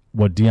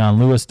Dion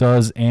Lewis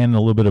does, and a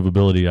little bit of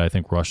ability, I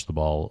think, rush the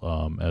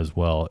ball as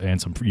well,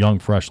 and some young,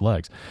 fresh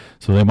legs.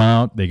 So they went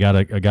out. They got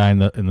a guy in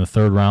the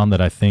third round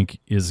that I think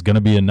is going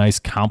to be a nice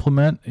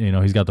complement. You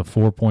know, he's got the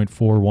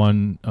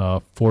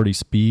 4.41 40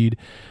 speed.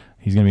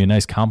 He's going to be a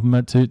nice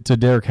complement to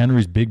Derrick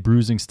Henry's big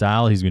bruising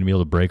style. He's going to be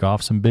able to break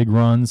off some big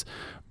runs.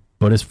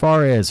 But as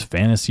far as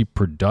fantasy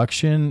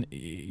production,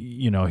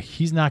 you know,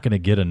 he's not going to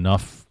get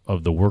enough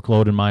of the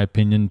workload, in my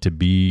opinion, to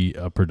be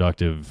a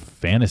productive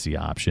fantasy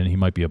option. He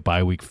might be a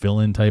bye-week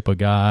fill-in type of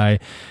guy.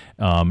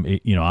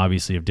 You know,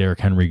 obviously, if Derrick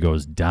Henry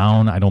goes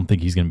down, I don't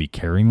think he's going to be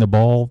carrying the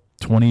ball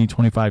 20,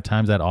 25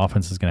 times. That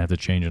offense is going to have to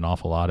change an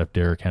awful lot if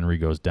Derrick Henry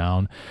goes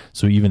down.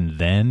 So even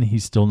then,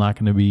 he's still not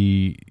going to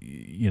be,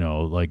 you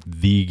know, like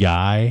the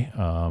guy.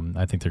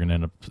 I think they're going to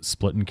end up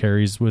splitting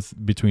carries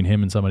between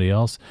him and somebody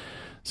else.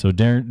 So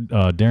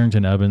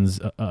Darrington Evans,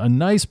 a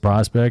nice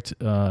prospect,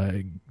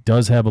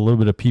 does have a little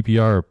bit of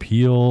PPR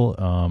appeal,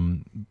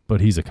 but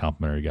he's a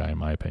complimentary guy in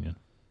my opinion.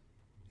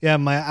 Yeah,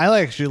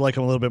 I actually like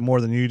him a little bit more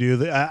than you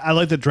do. I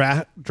like the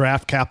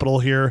draft capital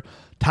here.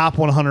 Top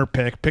 100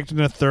 picked in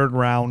the third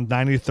round,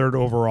 93rd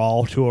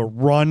overall to a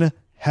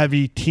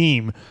run-heavy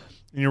team.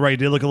 And you're right, he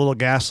did look a little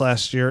gas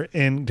last year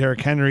in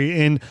Derrick Henry.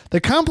 And they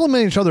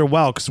complement each other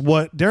well, because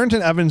what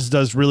Darrington Evans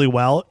does really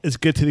well is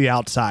get to the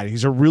outside.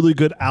 He's a really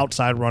good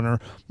outside runner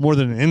more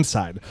than an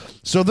inside.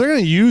 So they're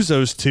going to use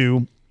those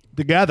two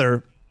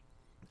together.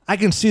 I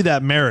can see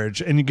that marriage,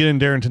 and you get in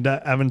Darrington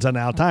Evans on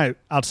the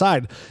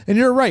outside. And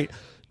you're right.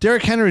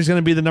 Derrick Henry is going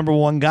to be the number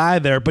one guy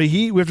there, but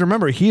we have to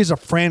remember, he is a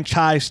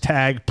franchise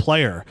tag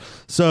player.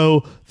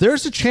 So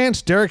there's a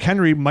chance Derrick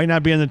Henry might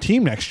not be on the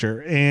team next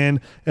year. And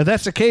if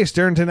that's the case,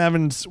 Darrington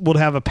Evans will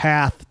have a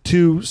path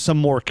to some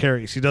more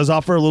carries. He does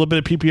offer a little bit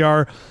of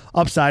PPR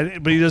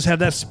upside, but he does have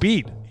that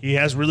speed. He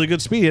has really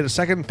good speed. He had the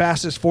second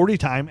fastest 40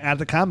 time at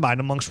the combine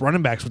amongst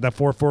running backs with that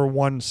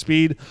 4.41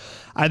 speed.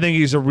 I think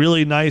he's a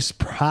really nice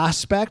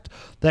prospect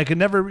that can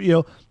never,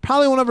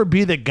 probably won't ever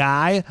be the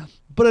guy,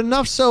 but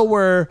enough so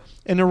where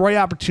in the right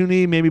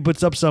opportunity maybe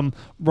puts up some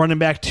running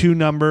back 2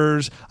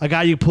 numbers, a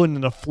guy you put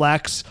in the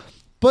flex.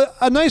 But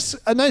a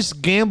nice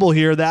gamble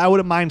here that I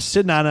wouldn't mind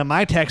sitting on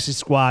my taxi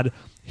squad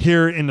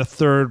here in the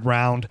third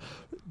round,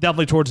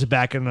 definitely towards the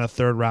back end of the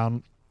third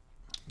round.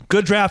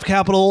 Good draft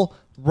capital,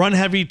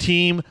 run-heavy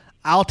team.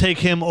 I'll take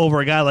him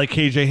over a guy like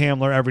KJ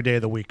Hamler every day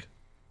of the week.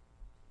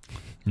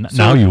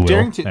 Now you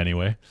will,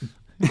 anyway.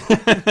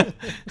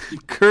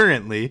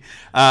 Currently,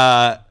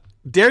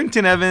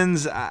 Darrington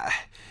Evans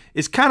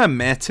is kind of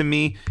meh to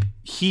me.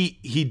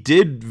 He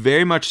did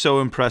very much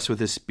so impress with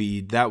his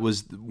speed. That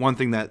was one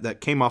thing that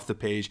came off the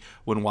page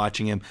when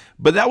watching him.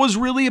 But that was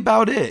really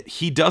about it.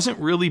 He doesn't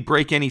really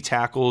break any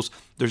tackles.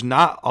 There's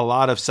not a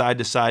lot of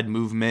side-to-side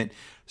movement.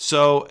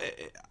 So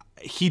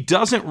he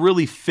doesn't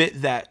really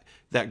fit that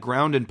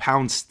ground and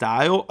pound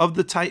style of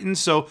the Titans.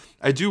 So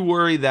I do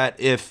worry that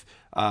if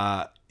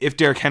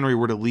Derrick Henry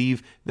were to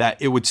leave,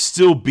 that it would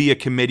still be a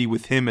committee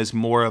with him as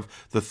more of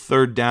the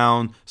third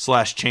down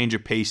 / change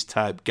of pace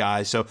type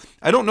guy. So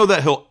I don't know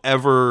that he'll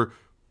ever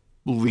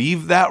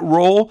leave that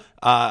role,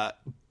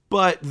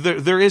 but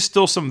there is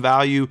still some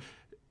value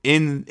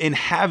in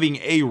having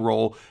a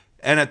role.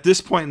 And at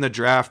this point in the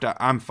draft,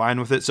 I'm fine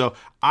with it. So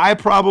I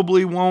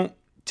probably won't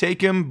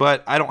take him,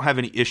 but I don't have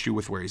any issue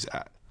with where he's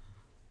at.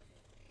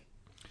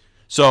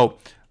 So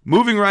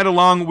moving right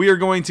along, we are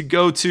going to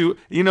go to,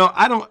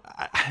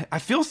 I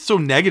feel so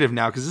negative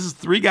now because this is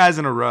 3 guys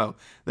in a row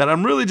that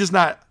I'm really just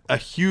not a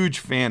huge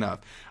fan of.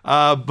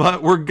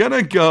 But we're going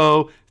to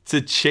go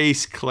to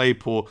Chase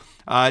Claypool.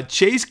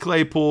 Chase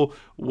Claypool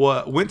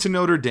went to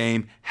Notre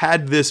Dame,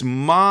 had this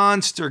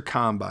monster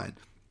combine.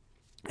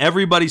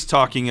 Everybody's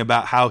talking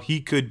about how he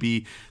could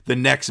be the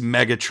next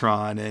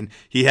Megatron, and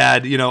he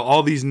had,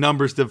 all these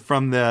numbers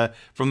from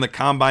the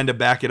combine to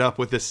back it up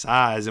with his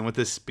size and with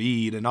his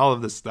speed and all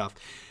of this stuff.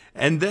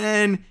 And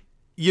then,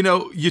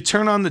 you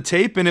turn on the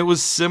tape and it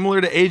was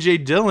similar to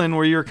AJ Dillon,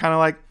 where you're kind of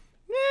like,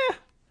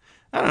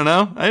 I don't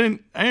know, I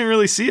didn't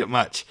really see it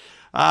much.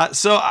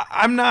 So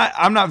I'm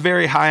not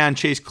very high on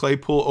Chase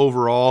Claypool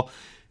overall.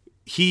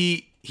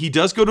 He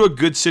does go to a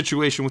good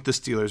situation with the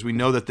Steelers. We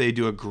know that they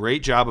do a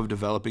great job of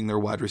developing their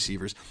wide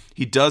receivers.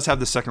 He does have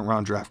the second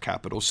round draft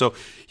capital. So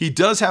he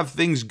does have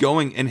things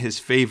going in his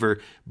favor,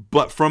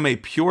 but from a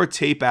pure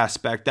tape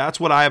aspect, that's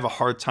what I have a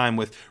hard time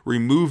with,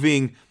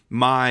 removing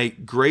my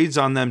grades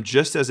on them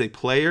just as a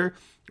player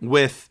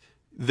with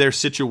their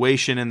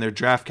situation and their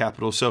draft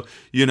capital. So,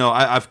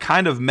 I've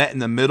kind of met in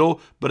the middle,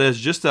 but as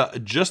just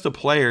a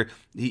player,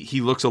 he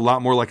looks a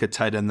lot more like a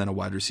tight end than a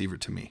wide receiver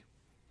to me.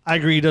 I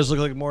agree. He does look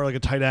like more like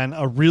a tight end,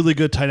 a really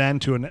good tight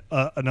end to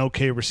an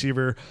okay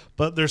receiver.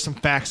 But there's some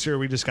facts here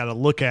we just got to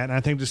look at, and I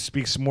think this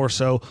speaks more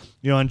so,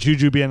 on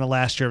Juju being the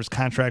last year of his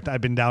contract. I've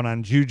been down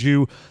on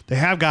Juju. They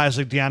have guys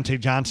like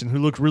Deontay Johnson who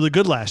looked really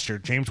good last year.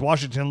 James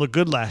Washington looked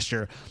good last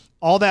year.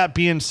 All that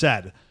being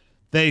said,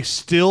 they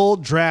still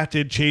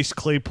drafted Chase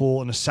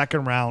Claypool in the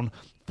second round,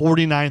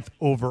 49th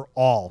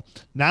overall.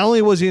 Not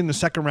only was he in the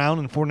second round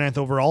and 49th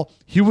overall,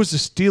 he was the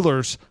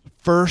Steelers'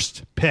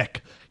 first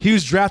pick. He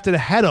was drafted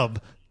ahead of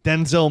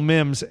Denzel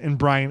Mims and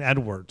Bryan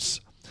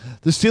Edwards.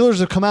 The Steelers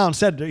have come out and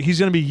said he's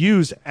going to be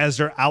used as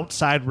their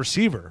outside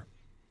receiver.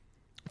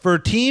 For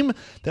a team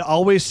that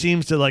always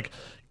seems to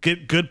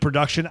get good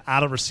production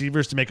out of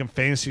receivers to make them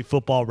fantasy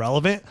football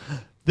relevant,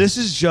 this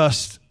is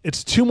just,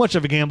 it's too much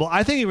of a gamble.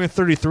 I think even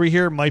 33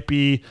 here might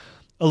be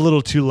a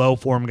little too low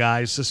for him,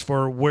 guys, just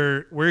for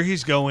where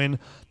he's going.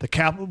 The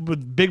cap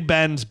with Big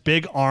Ben's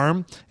big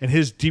arm and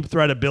his deep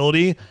threat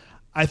ability,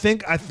 I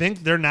think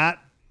they're not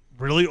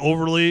really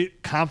overly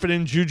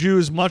confident in Juju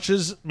as much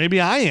as maybe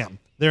I am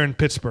there in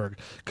Pittsburgh,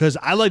 because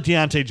I like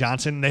Deontay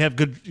Johnson. They have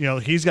good,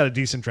 he's got a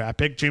decent draft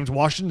pick. James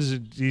Washington is a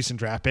decent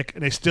draft pick,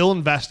 and they still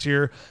invest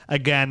here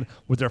again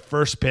with their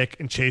first pick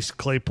in Chase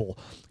Claypool.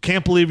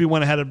 Can't believe he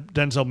went ahead of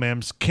Denzel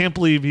Mims. Can't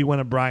believe he went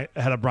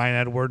ahead of Bryan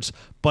Edwards,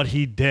 but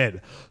he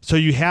did. So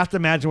you have to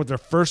imagine with their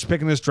first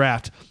pick in this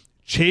draft,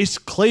 Chase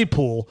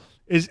Claypool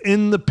is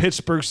in the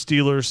Pittsburgh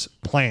Steelers'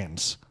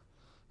 plans.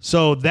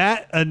 So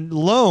that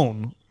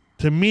alone,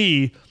 to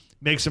me,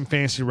 makes him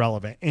fantasy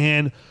relevant.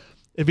 And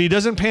if he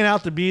doesn't pan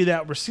out to be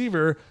that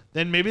receiver,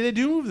 then maybe they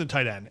do move the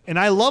tight end. And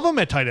I love him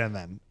at tight end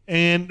then.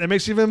 And that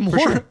makes it even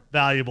more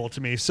valuable to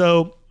me.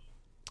 So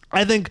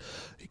I think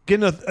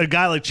getting a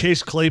guy like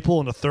Chase Claypool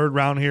in the third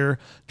round here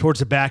towards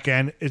the back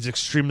end is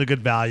extremely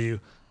good value.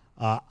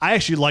 I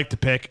actually like the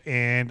pick,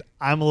 and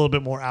I'm a little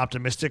bit more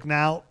optimistic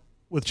now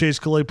with Chase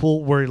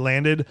Claypool where he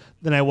landed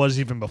than I was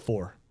even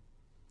before.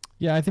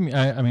 Yeah, I think,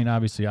 I mean,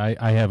 obviously,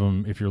 I have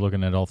him, if you're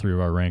looking at all three of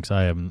our ranks,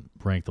 I have him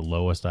ranked the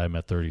lowest. I have him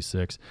at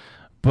 36.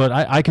 But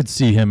I could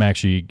see him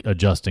actually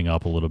adjusting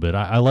up a little bit.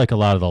 I like a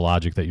lot of the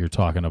logic that you're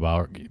talking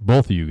about,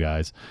 both of you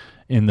guys,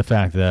 in the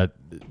fact that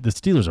the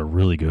Steelers are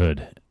really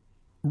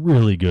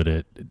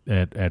good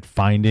at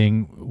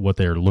finding what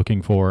they're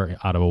looking for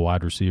out of a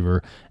wide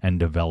receiver and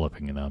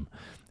developing them.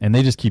 And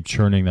they just keep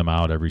churning them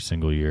out every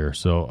single year.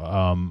 So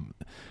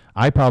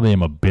I probably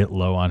am a bit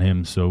low on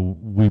him, so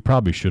we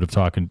probably should have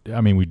talked. I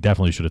mean, we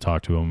definitely should have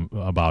talked to him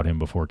about him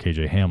before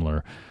KJ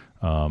Hamler.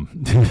 Oh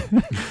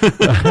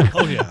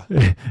yeah.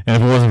 And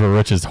if it wasn't for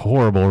Rich's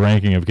horrible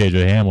ranking of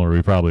KJ Hamler,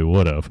 we probably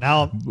would have.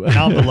 Now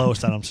I'm the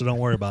lowest on him, so don't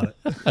worry about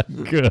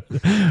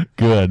it.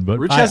 Good. But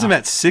Rich has him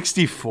at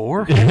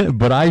 64.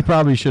 But I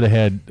probably should have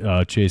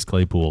had Chase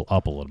Claypool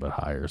up a little bit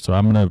higher. So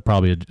I'm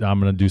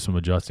gonna do some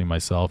adjusting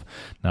myself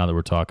now that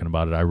we're talking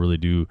about it. I really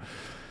do.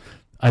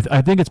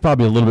 I think it's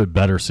probably a little bit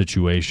better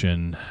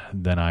situation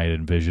than I had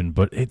envisioned,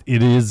 but it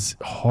is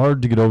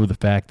hard to get over the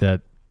fact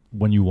that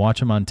when you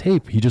watch him on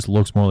tape, he just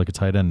looks more like a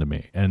tight end to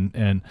me.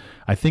 And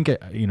I think,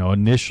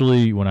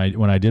 initially when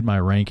I did my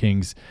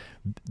rankings,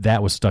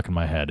 that was stuck in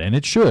my head. And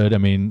it should. I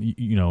mean,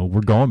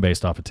 we're going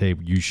based off of tape.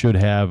 You should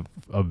have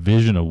a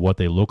vision of what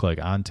they look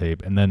like on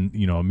tape. And then,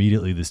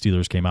 immediately the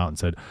Steelers came out and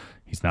said,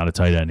 he's not a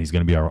tight end. He's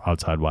going to be our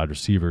outside wide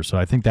receiver. So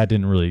I think that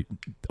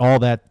all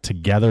that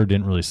together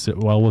didn't really sit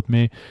well with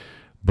me.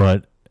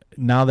 But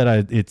now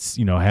that it's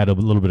had a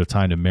little bit of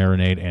time to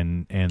marinate,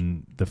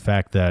 and the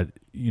fact that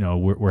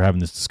we're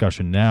having this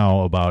discussion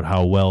now about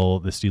how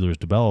well the Steelers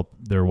develop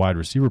their wide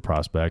receiver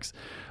prospects,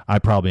 I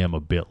probably am a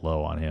bit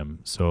low on him.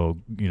 So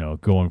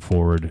going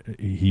forward,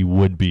 he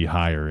would be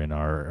higher in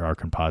our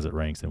composite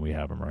ranks than we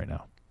have him right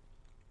now.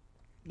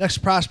 Next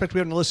prospect we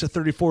have on the list at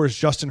 34 is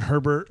Justin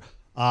Herbert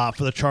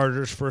for the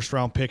Chargers, first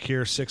round pick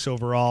here, 6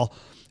 overall.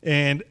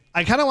 And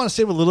I kind of want to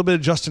save a little bit of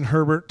Justin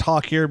Herbert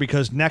talk here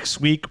because next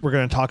week we're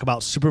going to talk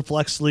about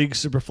Superflex League,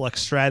 Superflex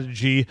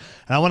strategy.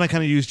 And I want to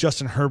kind of use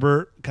Justin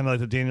Herbert, kind of like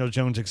the Daniel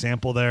Jones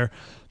example there.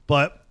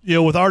 But,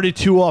 with already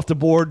 2 off the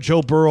board,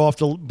 Joe Burrow off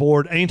the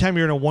board, anytime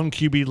you're in a 1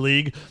 QB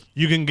league,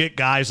 you can get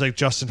guys like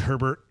Justin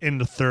Herbert in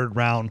the 3rd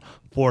round,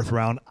 4th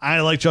round.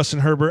 I like Justin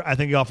Herbert. I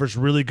think he offers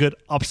really good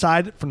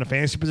upside from the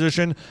fantasy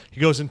position.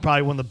 He goes in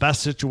probably one of the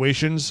best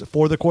situations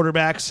for the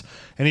quarterbacks,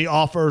 and he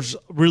offers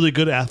really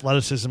good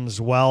athleticism as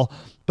well.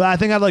 But I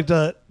think I'd like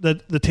the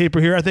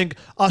taper here. I think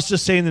us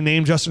just saying the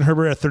name Justin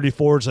Herbert at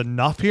 34 is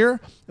enough here. And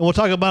we'll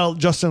talk about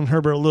Justin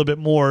Herbert a little bit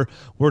more.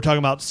 We're talking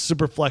about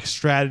Superflex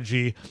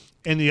strategy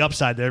and the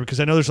upside there, because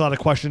I know there's a lot of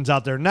questions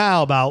out there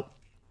now about,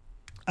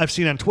 I've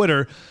seen on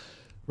Twitter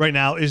right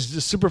now, is the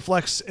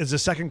Superflex as the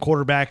second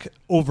quarterback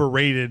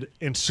overrated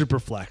in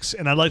Superflex?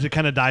 And I'd like to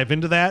kind of dive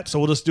into that. So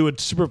we'll just do a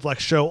Superflex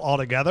show all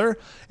together,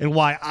 and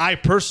why I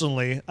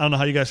personally, I don't know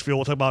how you guys feel,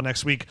 we'll talk about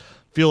next week,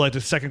 feel like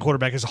the second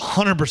quarterback is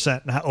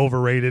 100% not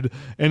overrated,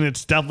 and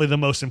it's definitely the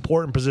most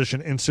important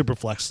position in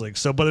Superflex League.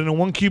 So, but in a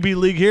 1 QB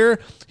league here,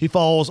 he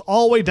falls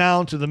all the way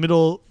down to the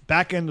middle,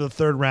 back end of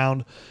the 3rd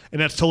round, and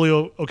that's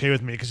totally okay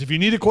with me. Because if you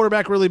need a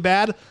quarterback really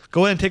bad,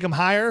 go ahead and take him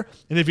higher,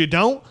 and if you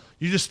don't,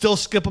 you just still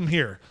skip him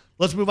here.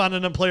 Let's move on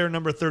to player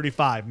number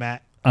 35,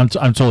 Matt. I'm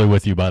totally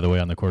with you, by the way,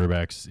 on the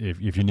quarterbacks.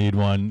 If you need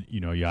one,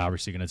 you're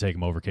obviously going to take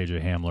him over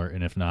KJ Hamler,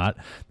 and if not,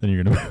 then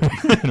you're going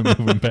to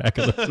move him back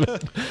a little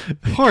bit.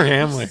 Poor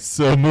Hamler.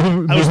 So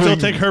I would still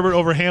take Herbert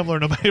over Hamler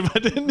no matter if I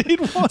didn't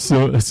need one.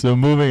 So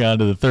moving on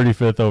to the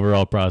 35th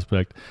overall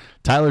prospect,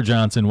 Tyler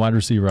Johnson, wide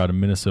receiver out of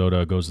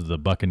Minnesota, goes to the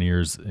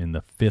Buccaneers in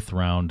the 5th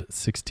round,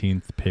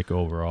 16th pick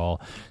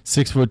overall.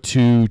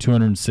 6'2",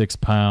 206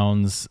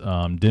 pounds.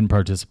 Didn't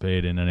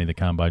participate in any of the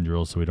combine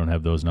drills, so we don't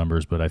have those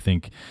numbers. But I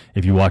think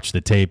if you watch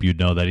the tape, you'd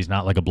know that he's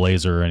not like a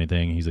blazer or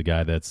anything. He's a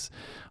guy that's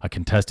a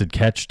contested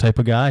catch type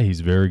of guy. He's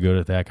very good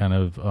at that kind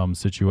of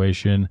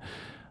situation.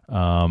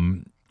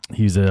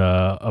 He's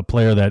a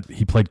player that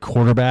he played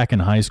quarterback in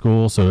high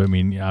school. So, I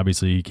mean,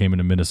 obviously he came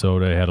into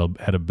Minnesota,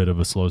 had a bit of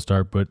a slow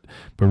start, but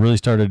really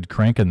started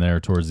cranking there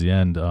towards the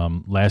end.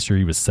 Last year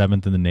he was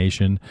 7th in the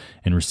nation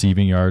in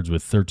receiving yards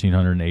with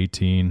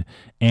 1,318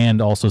 and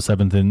also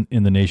 7th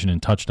in the nation in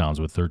touchdowns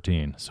with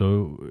 13.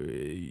 So,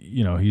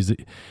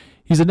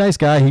 he's a nice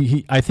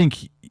guy. I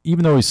think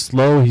even though he's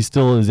slow, he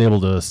still is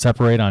able to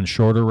separate on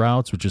shorter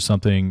routes, which is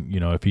something,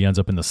 if he ends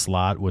up in the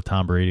slot with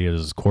Tom Brady as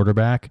his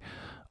quarterback,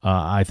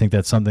 I think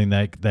that's something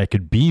that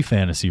could be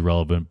fantasy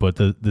relevant, but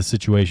the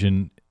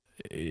situation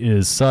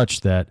is such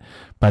that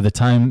by the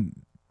time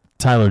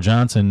Tyler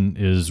Johnson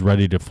is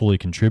ready to fully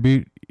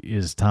contribute,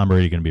 is Tom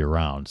Brady going to be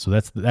around? So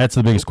that's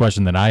the biggest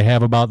question that I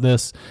have about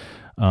this,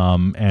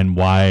 and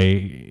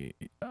why.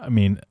 I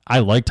mean, I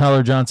like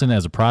Tyler Johnson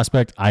as a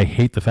prospect. I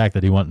hate the fact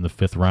that he went in the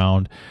 5th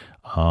round,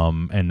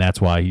 and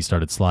that's why he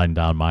started sliding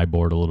down my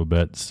board a little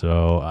bit.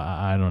 So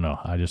I don't know.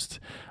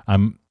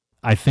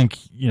 I think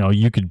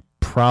you could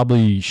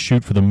probably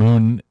shoot for the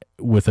moon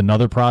with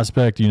another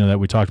prospect, that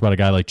we talked about, a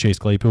guy like Chase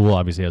Claypool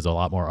obviously has a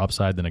lot more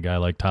upside than a guy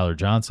like Tyler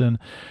Johnson,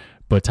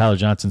 but Tyler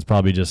Johnson's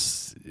probably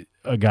just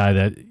a guy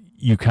that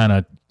you kind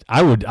of,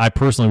 I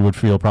personally would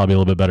feel probably a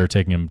little bit better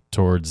taking him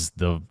towards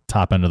the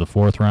top end of the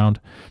 4th round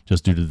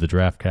just due to the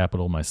draft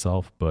capital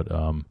myself, but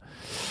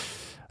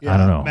I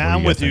don't know. Matt,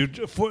 I'm with you.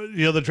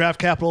 The draft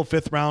capital,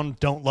 5th round,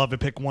 don't love it.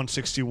 Pick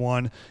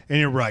 161, and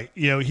you're right.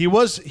 He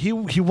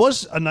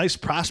was a nice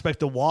prospect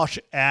to watch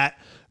at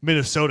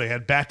Minnesota. He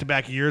had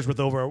back-to-back years with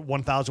over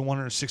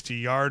 1,160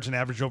 yards and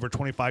averaged over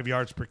 25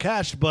 yards per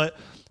catch, but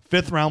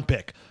 5th round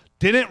pick.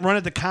 Didn't run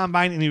at the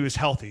combine, and he was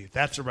healthy.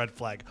 That's a red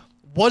flag.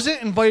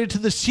 Wasn't invited to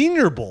the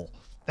Senior Bowl.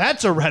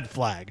 That's a red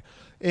flag.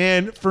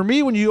 And for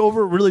me, when you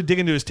really dig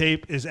into his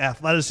tape, his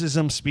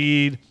athleticism,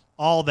 speed,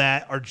 all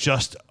that are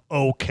just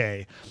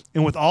okay.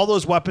 And with all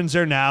those weapons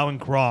there now in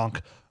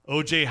Gronk,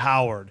 O.J.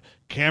 Howard,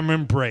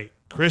 Cameron Brate,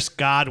 Chris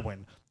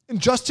Godwin,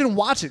 and Justin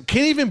Watson.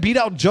 Can't even beat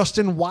out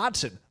Justin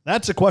Watson.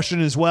 That's a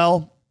question as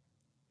well.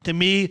 To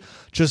me,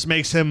 just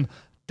makes him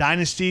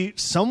Dynasty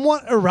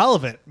somewhat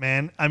irrelevant,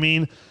 man. I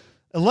mean,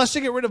 unless they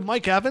get rid of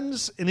Mike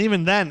Evans, and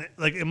even then,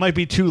 it might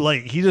be too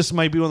late. He just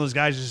might be one of those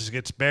guys who just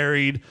gets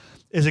buried.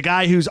 Is a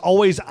guy who's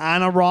always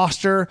on a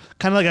roster,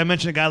 kind of like I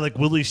mentioned a guy like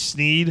Willie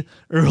Snead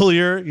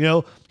earlier.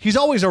 He's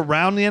always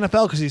around the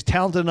NFL because he's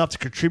talented enough to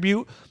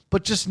contribute,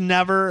 but just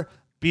never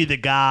be the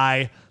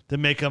guy to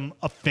make him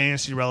a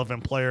fantasy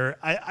relevant player.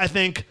 I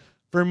think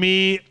for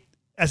me,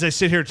 as I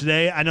sit here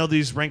today, I know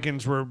these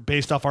rankings were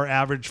based off our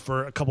average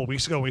for a couple of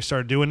weeks ago when we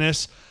started doing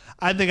this.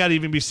 I think I'd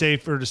even be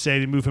safer to say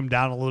to move him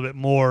down a little bit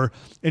more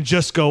and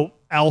just go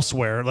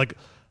elsewhere.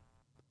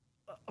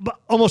 But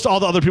almost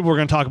all the other people we're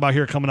going to talk about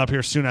here coming up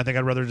here soon, I think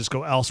I'd rather just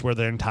go elsewhere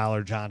than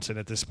Tyler Johnson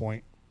at this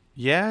point.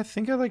 Yeah, I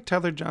think I like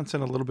Tyler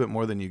Johnson a little bit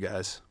more than you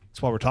guys.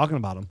 That's why we're talking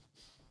about him.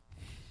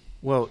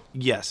 Well,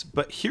 yes,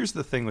 but here's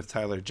the thing with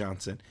Tyler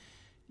Johnson.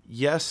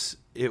 Yes,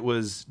 it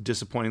was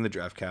disappointing, the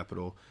draft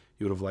capital.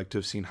 You would have liked to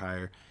have seen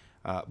higher.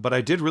 But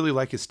I did really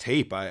like his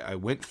tape. I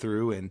went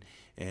through,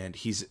 and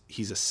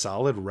he's a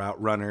solid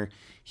route runner.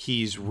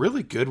 He's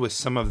really good with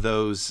some of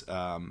those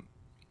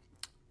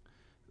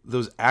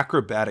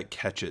acrobatic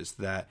catches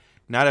that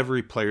not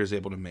every player is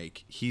able to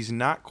make. He's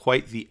not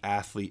quite the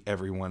athlete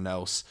everyone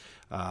else,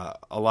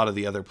 a lot of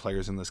the other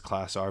players in this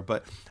class are,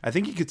 but I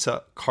think he could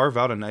carve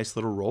out a nice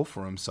little role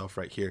for himself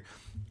right here.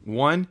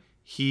 One,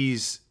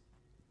 he's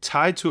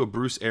tied to a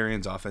Bruce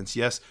Arians offense.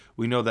 Yes,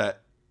 we know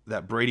that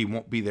Brady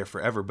won't be there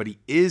forever, but he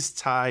is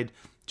tied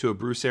to a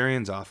Bruce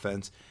Arians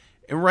offense.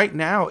 And right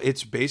now,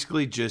 it's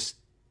basically just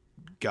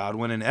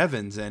Godwin and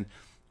Evans. And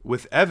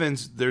with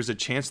Evans, there's a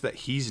chance that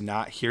he's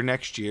not here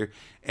next year.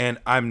 And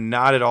I'm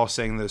not at all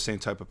saying they're the same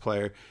type of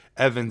player.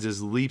 Evans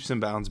is leaps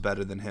and bounds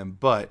better than him,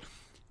 but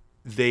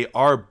they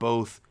are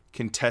both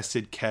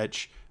contested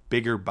catch,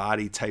 bigger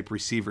body type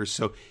receivers.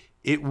 So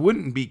it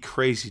wouldn't be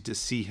crazy to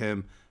see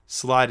him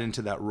slide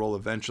into that role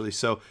eventually.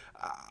 So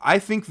I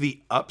think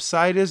the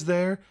upside is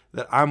there,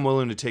 that I'm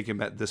willing to take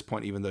him at this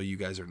point, even though you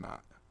guys are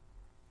not.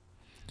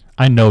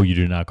 I know you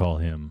do not call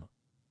him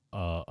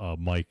a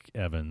Mike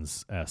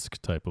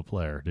Evans-esque type of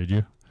player, did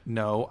you?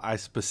 No, I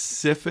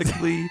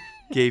specifically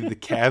gave the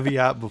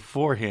caveat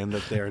beforehand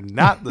that they're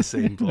not the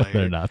same player.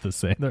 They're not the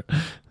same.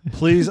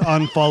 Please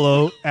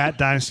unfollow at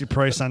Dynasty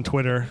Price on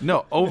Twitter.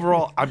 No,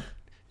 overall,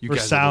 You for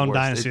guys are the sound worst.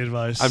 dynasty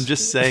advice. I'm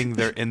just saying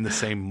they're in the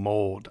same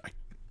mold.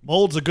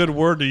 Mold's a good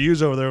word to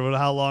use over there with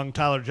how long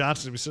Tyler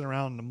Johnson's going to be sitting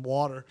around in the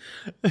water.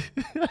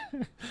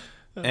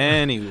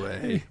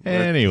 Anyway.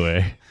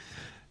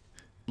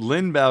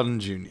 Lynn Bowden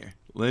Jr.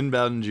 Lynn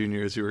Bowden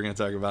Jr. is who we're going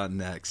to talk about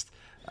next.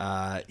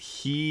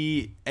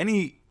 Any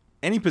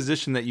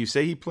position that you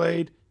say he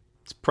played,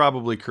 it's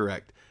probably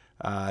correct.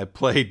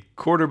 Played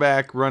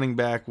quarterback, running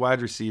back,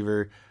 wide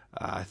receiver.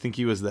 I think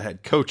he was the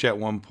head coach at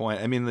one point.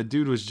 I mean, the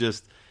dude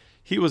was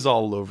he was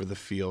all over the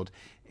field.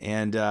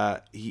 And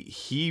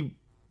he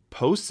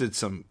posted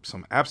some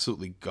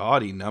absolutely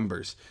gaudy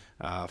numbers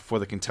for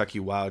the Kentucky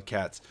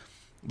Wildcats.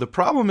 The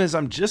problem is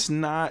I'm just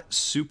not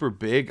super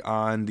big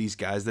on these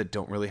guys that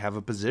don't really have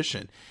a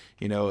position.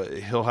 You know,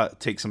 he'll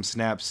take some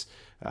snaps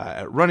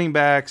at running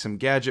back, some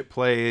gadget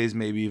plays,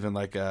 maybe even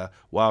like a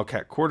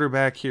Wildcat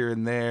quarterback here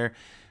and there.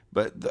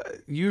 But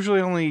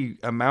usually only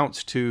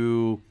amounts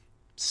to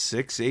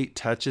 6-8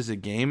 touches a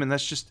game, and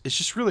it's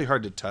just really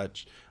hard to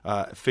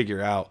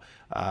figure out.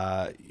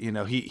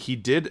 He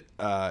did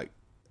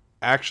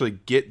actually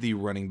get the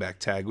running back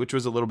tag, which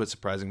was a little bit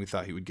surprising. We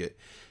thought he would get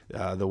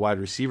the wide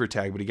receiver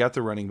tag, but he got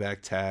the running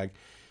back tag.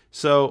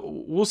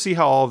 So we'll see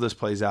how all of this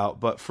plays out.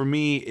 But for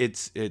me,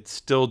 it's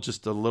still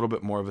just a little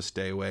bit more of a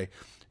stay away,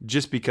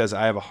 just because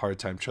I have a hard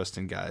time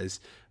trusting guys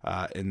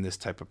in this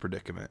type of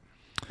predicament.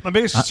 My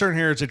biggest concern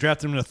here is they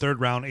drafted him in the 3rd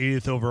round,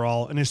 80th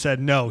overall, and they said,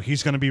 no,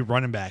 he's going to be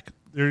running back.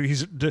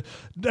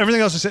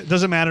 Everything else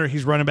doesn't matter.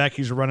 He's running back.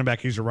 He's a running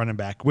back. He's a running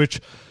back, which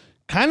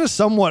kind of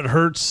somewhat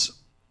hurts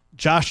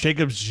Josh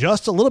Jacobs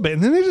just a little bit.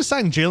 And then they just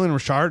signed Jalen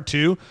Richard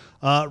too,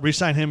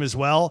 re-signed him as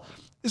well.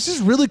 This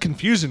is really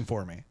confusing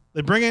for me.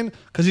 They bring in,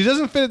 because he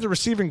doesn't fit at the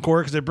receiving core,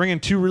 because they bring in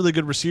 2 really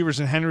good receivers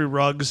in Henry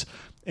Ruggs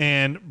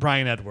and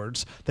Brian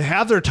Edwards. They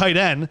have their tight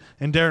end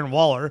in Darren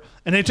Waller,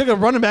 and they took a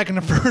running back in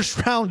the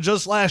 1st round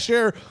just last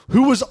year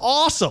who was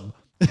awesome.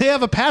 They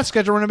have a pass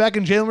catcher running back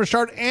in Jalen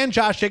Richard, and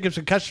Josh Jacobs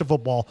can catch the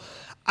football.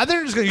 I think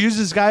they're just going to use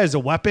this guy as a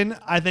weapon.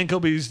 I think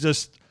he'll be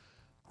just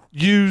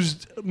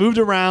moved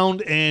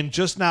around, and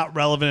just not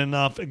relevant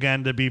enough,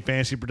 again, to be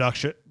fantasy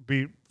productive.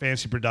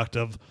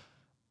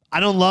 I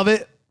don't love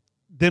it.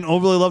 Didn't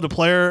overly love the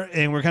player,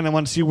 and we kind of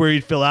want to see where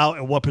he'd fill out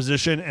and what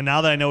position. And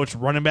now that I know it's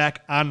running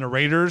back on the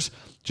Raiders,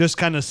 just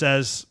kind of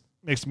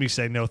makes me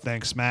say no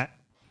thanks, Matt.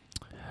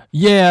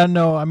 Yeah,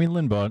 no, I mean,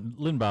 Lynn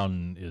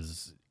Bowden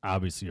is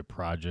obviously a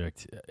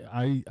project.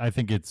 I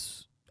think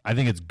it's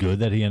good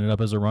that he ended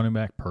up as a running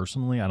back.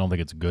 Personally, I don't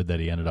think it's good that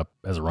he ended up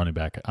as a running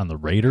back on the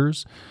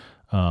Raiders.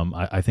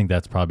 I think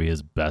that's probably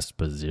his best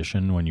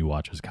position when you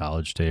watch his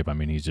college tape. I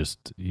mean,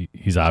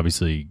 he's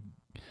obviously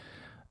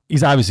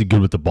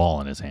good with the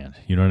ball in his hand.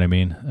 You know what I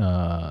mean?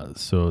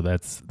 So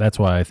that's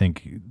why I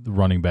think the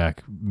running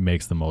back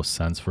makes the most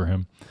sense for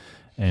him,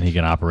 and he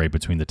can operate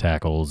between the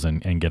tackles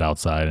and get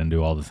outside and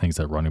do all the things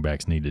that running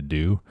backs need to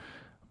do.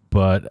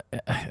 But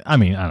I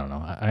mean, I don't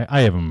know.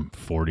 I have him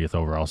 40th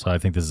overall, so I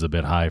think this is a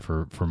bit high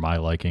for my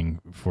liking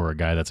for a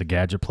guy that's a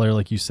gadget player,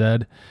 like you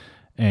said.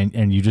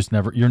 And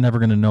you're never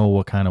going to know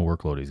what kind of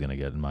workload he's going to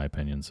get, in my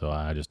opinion. So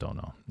I just don't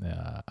know.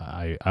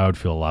 I would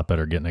feel a lot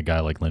better getting a guy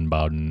like Lynn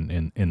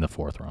Bowden in the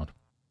 4th round.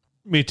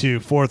 Me too.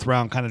 4th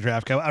round kind of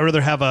draft guy. I'd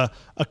rather have a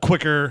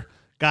quicker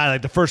guy,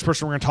 like the first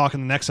person we're going to talk in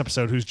the next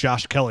episode, who's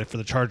Josh Kelly for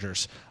the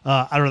Chargers.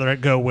 I'd rather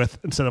go with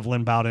instead of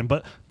Lynn Bowden.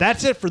 But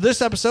that's it for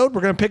this episode.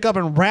 We're going to pick up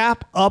and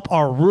wrap up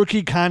our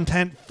rookie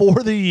content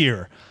for the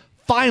year.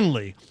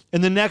 Finally,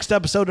 in the next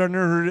episode, our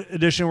Nerd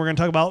Edition, we're going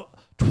to talk about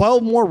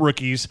 12 more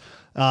rookies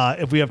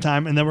if we have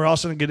time. And then we're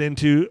also going to get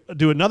into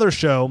do another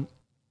show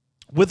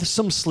with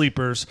some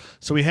sleepers.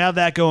 So we have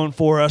that going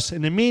for us.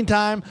 In the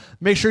meantime,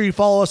 make sure you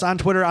follow us on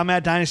Twitter. I'm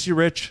at Dynasty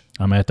Rich.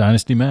 I'm at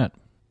Dynasty Matt.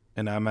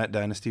 And I'm at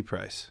Dynasty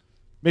Price.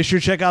 Make sure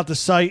you check out the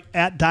site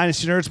at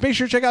Dynasty Nerds. Make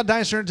sure you check out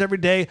Dynasty Nerds every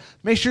day.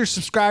 Make sure you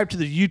subscribe to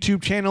the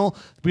YouTube channel.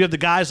 We have the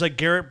guys like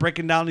Garrett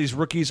breaking down these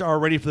rookies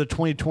already for the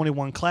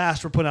 2021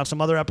 class. We're putting out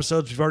some other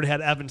episodes. We've already had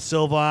Evan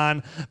Silva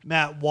on,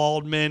 Matt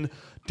Waldman,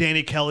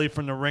 Danny Kelly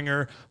from The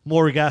Ringer.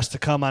 More guests to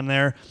come on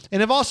there.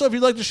 And if you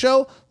like the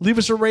show, leave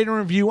us a rating and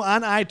review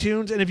on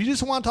iTunes. And if you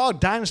just want to talk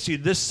Dynasty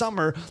this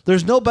summer,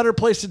 there's no better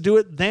place to do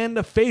it than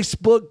the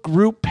Facebook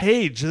group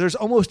page. There's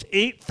almost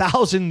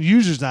 8,000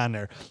 users on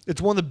there.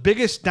 It's one of the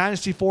biggest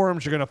Dynasty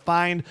forums you're going to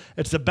find.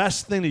 It's the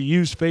best thing to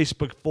use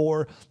Facebook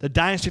for. The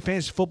Dynasty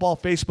Fantasy Football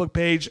Facebook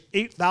page,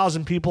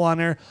 8,000 people on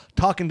there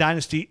talking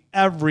Dynasty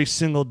every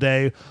single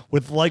day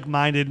with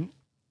like-minded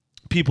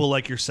people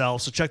like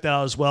yourself. So check that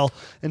out as well.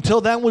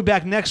 Until then, we'll be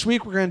back next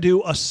week. We're going to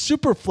do a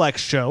Superflex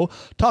show,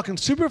 talking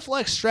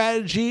Superflex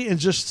strategy and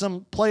just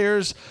some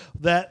players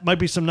that might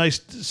be some nice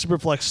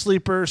Superflex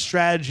sleeper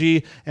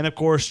strategy, and of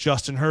course,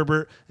 Justin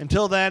Herbert.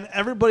 Until then,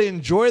 everybody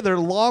enjoy their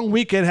long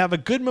weekend. Have a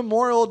good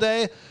Memorial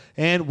Day,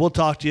 and we'll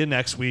talk to you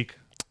next week.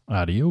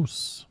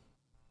 Adios.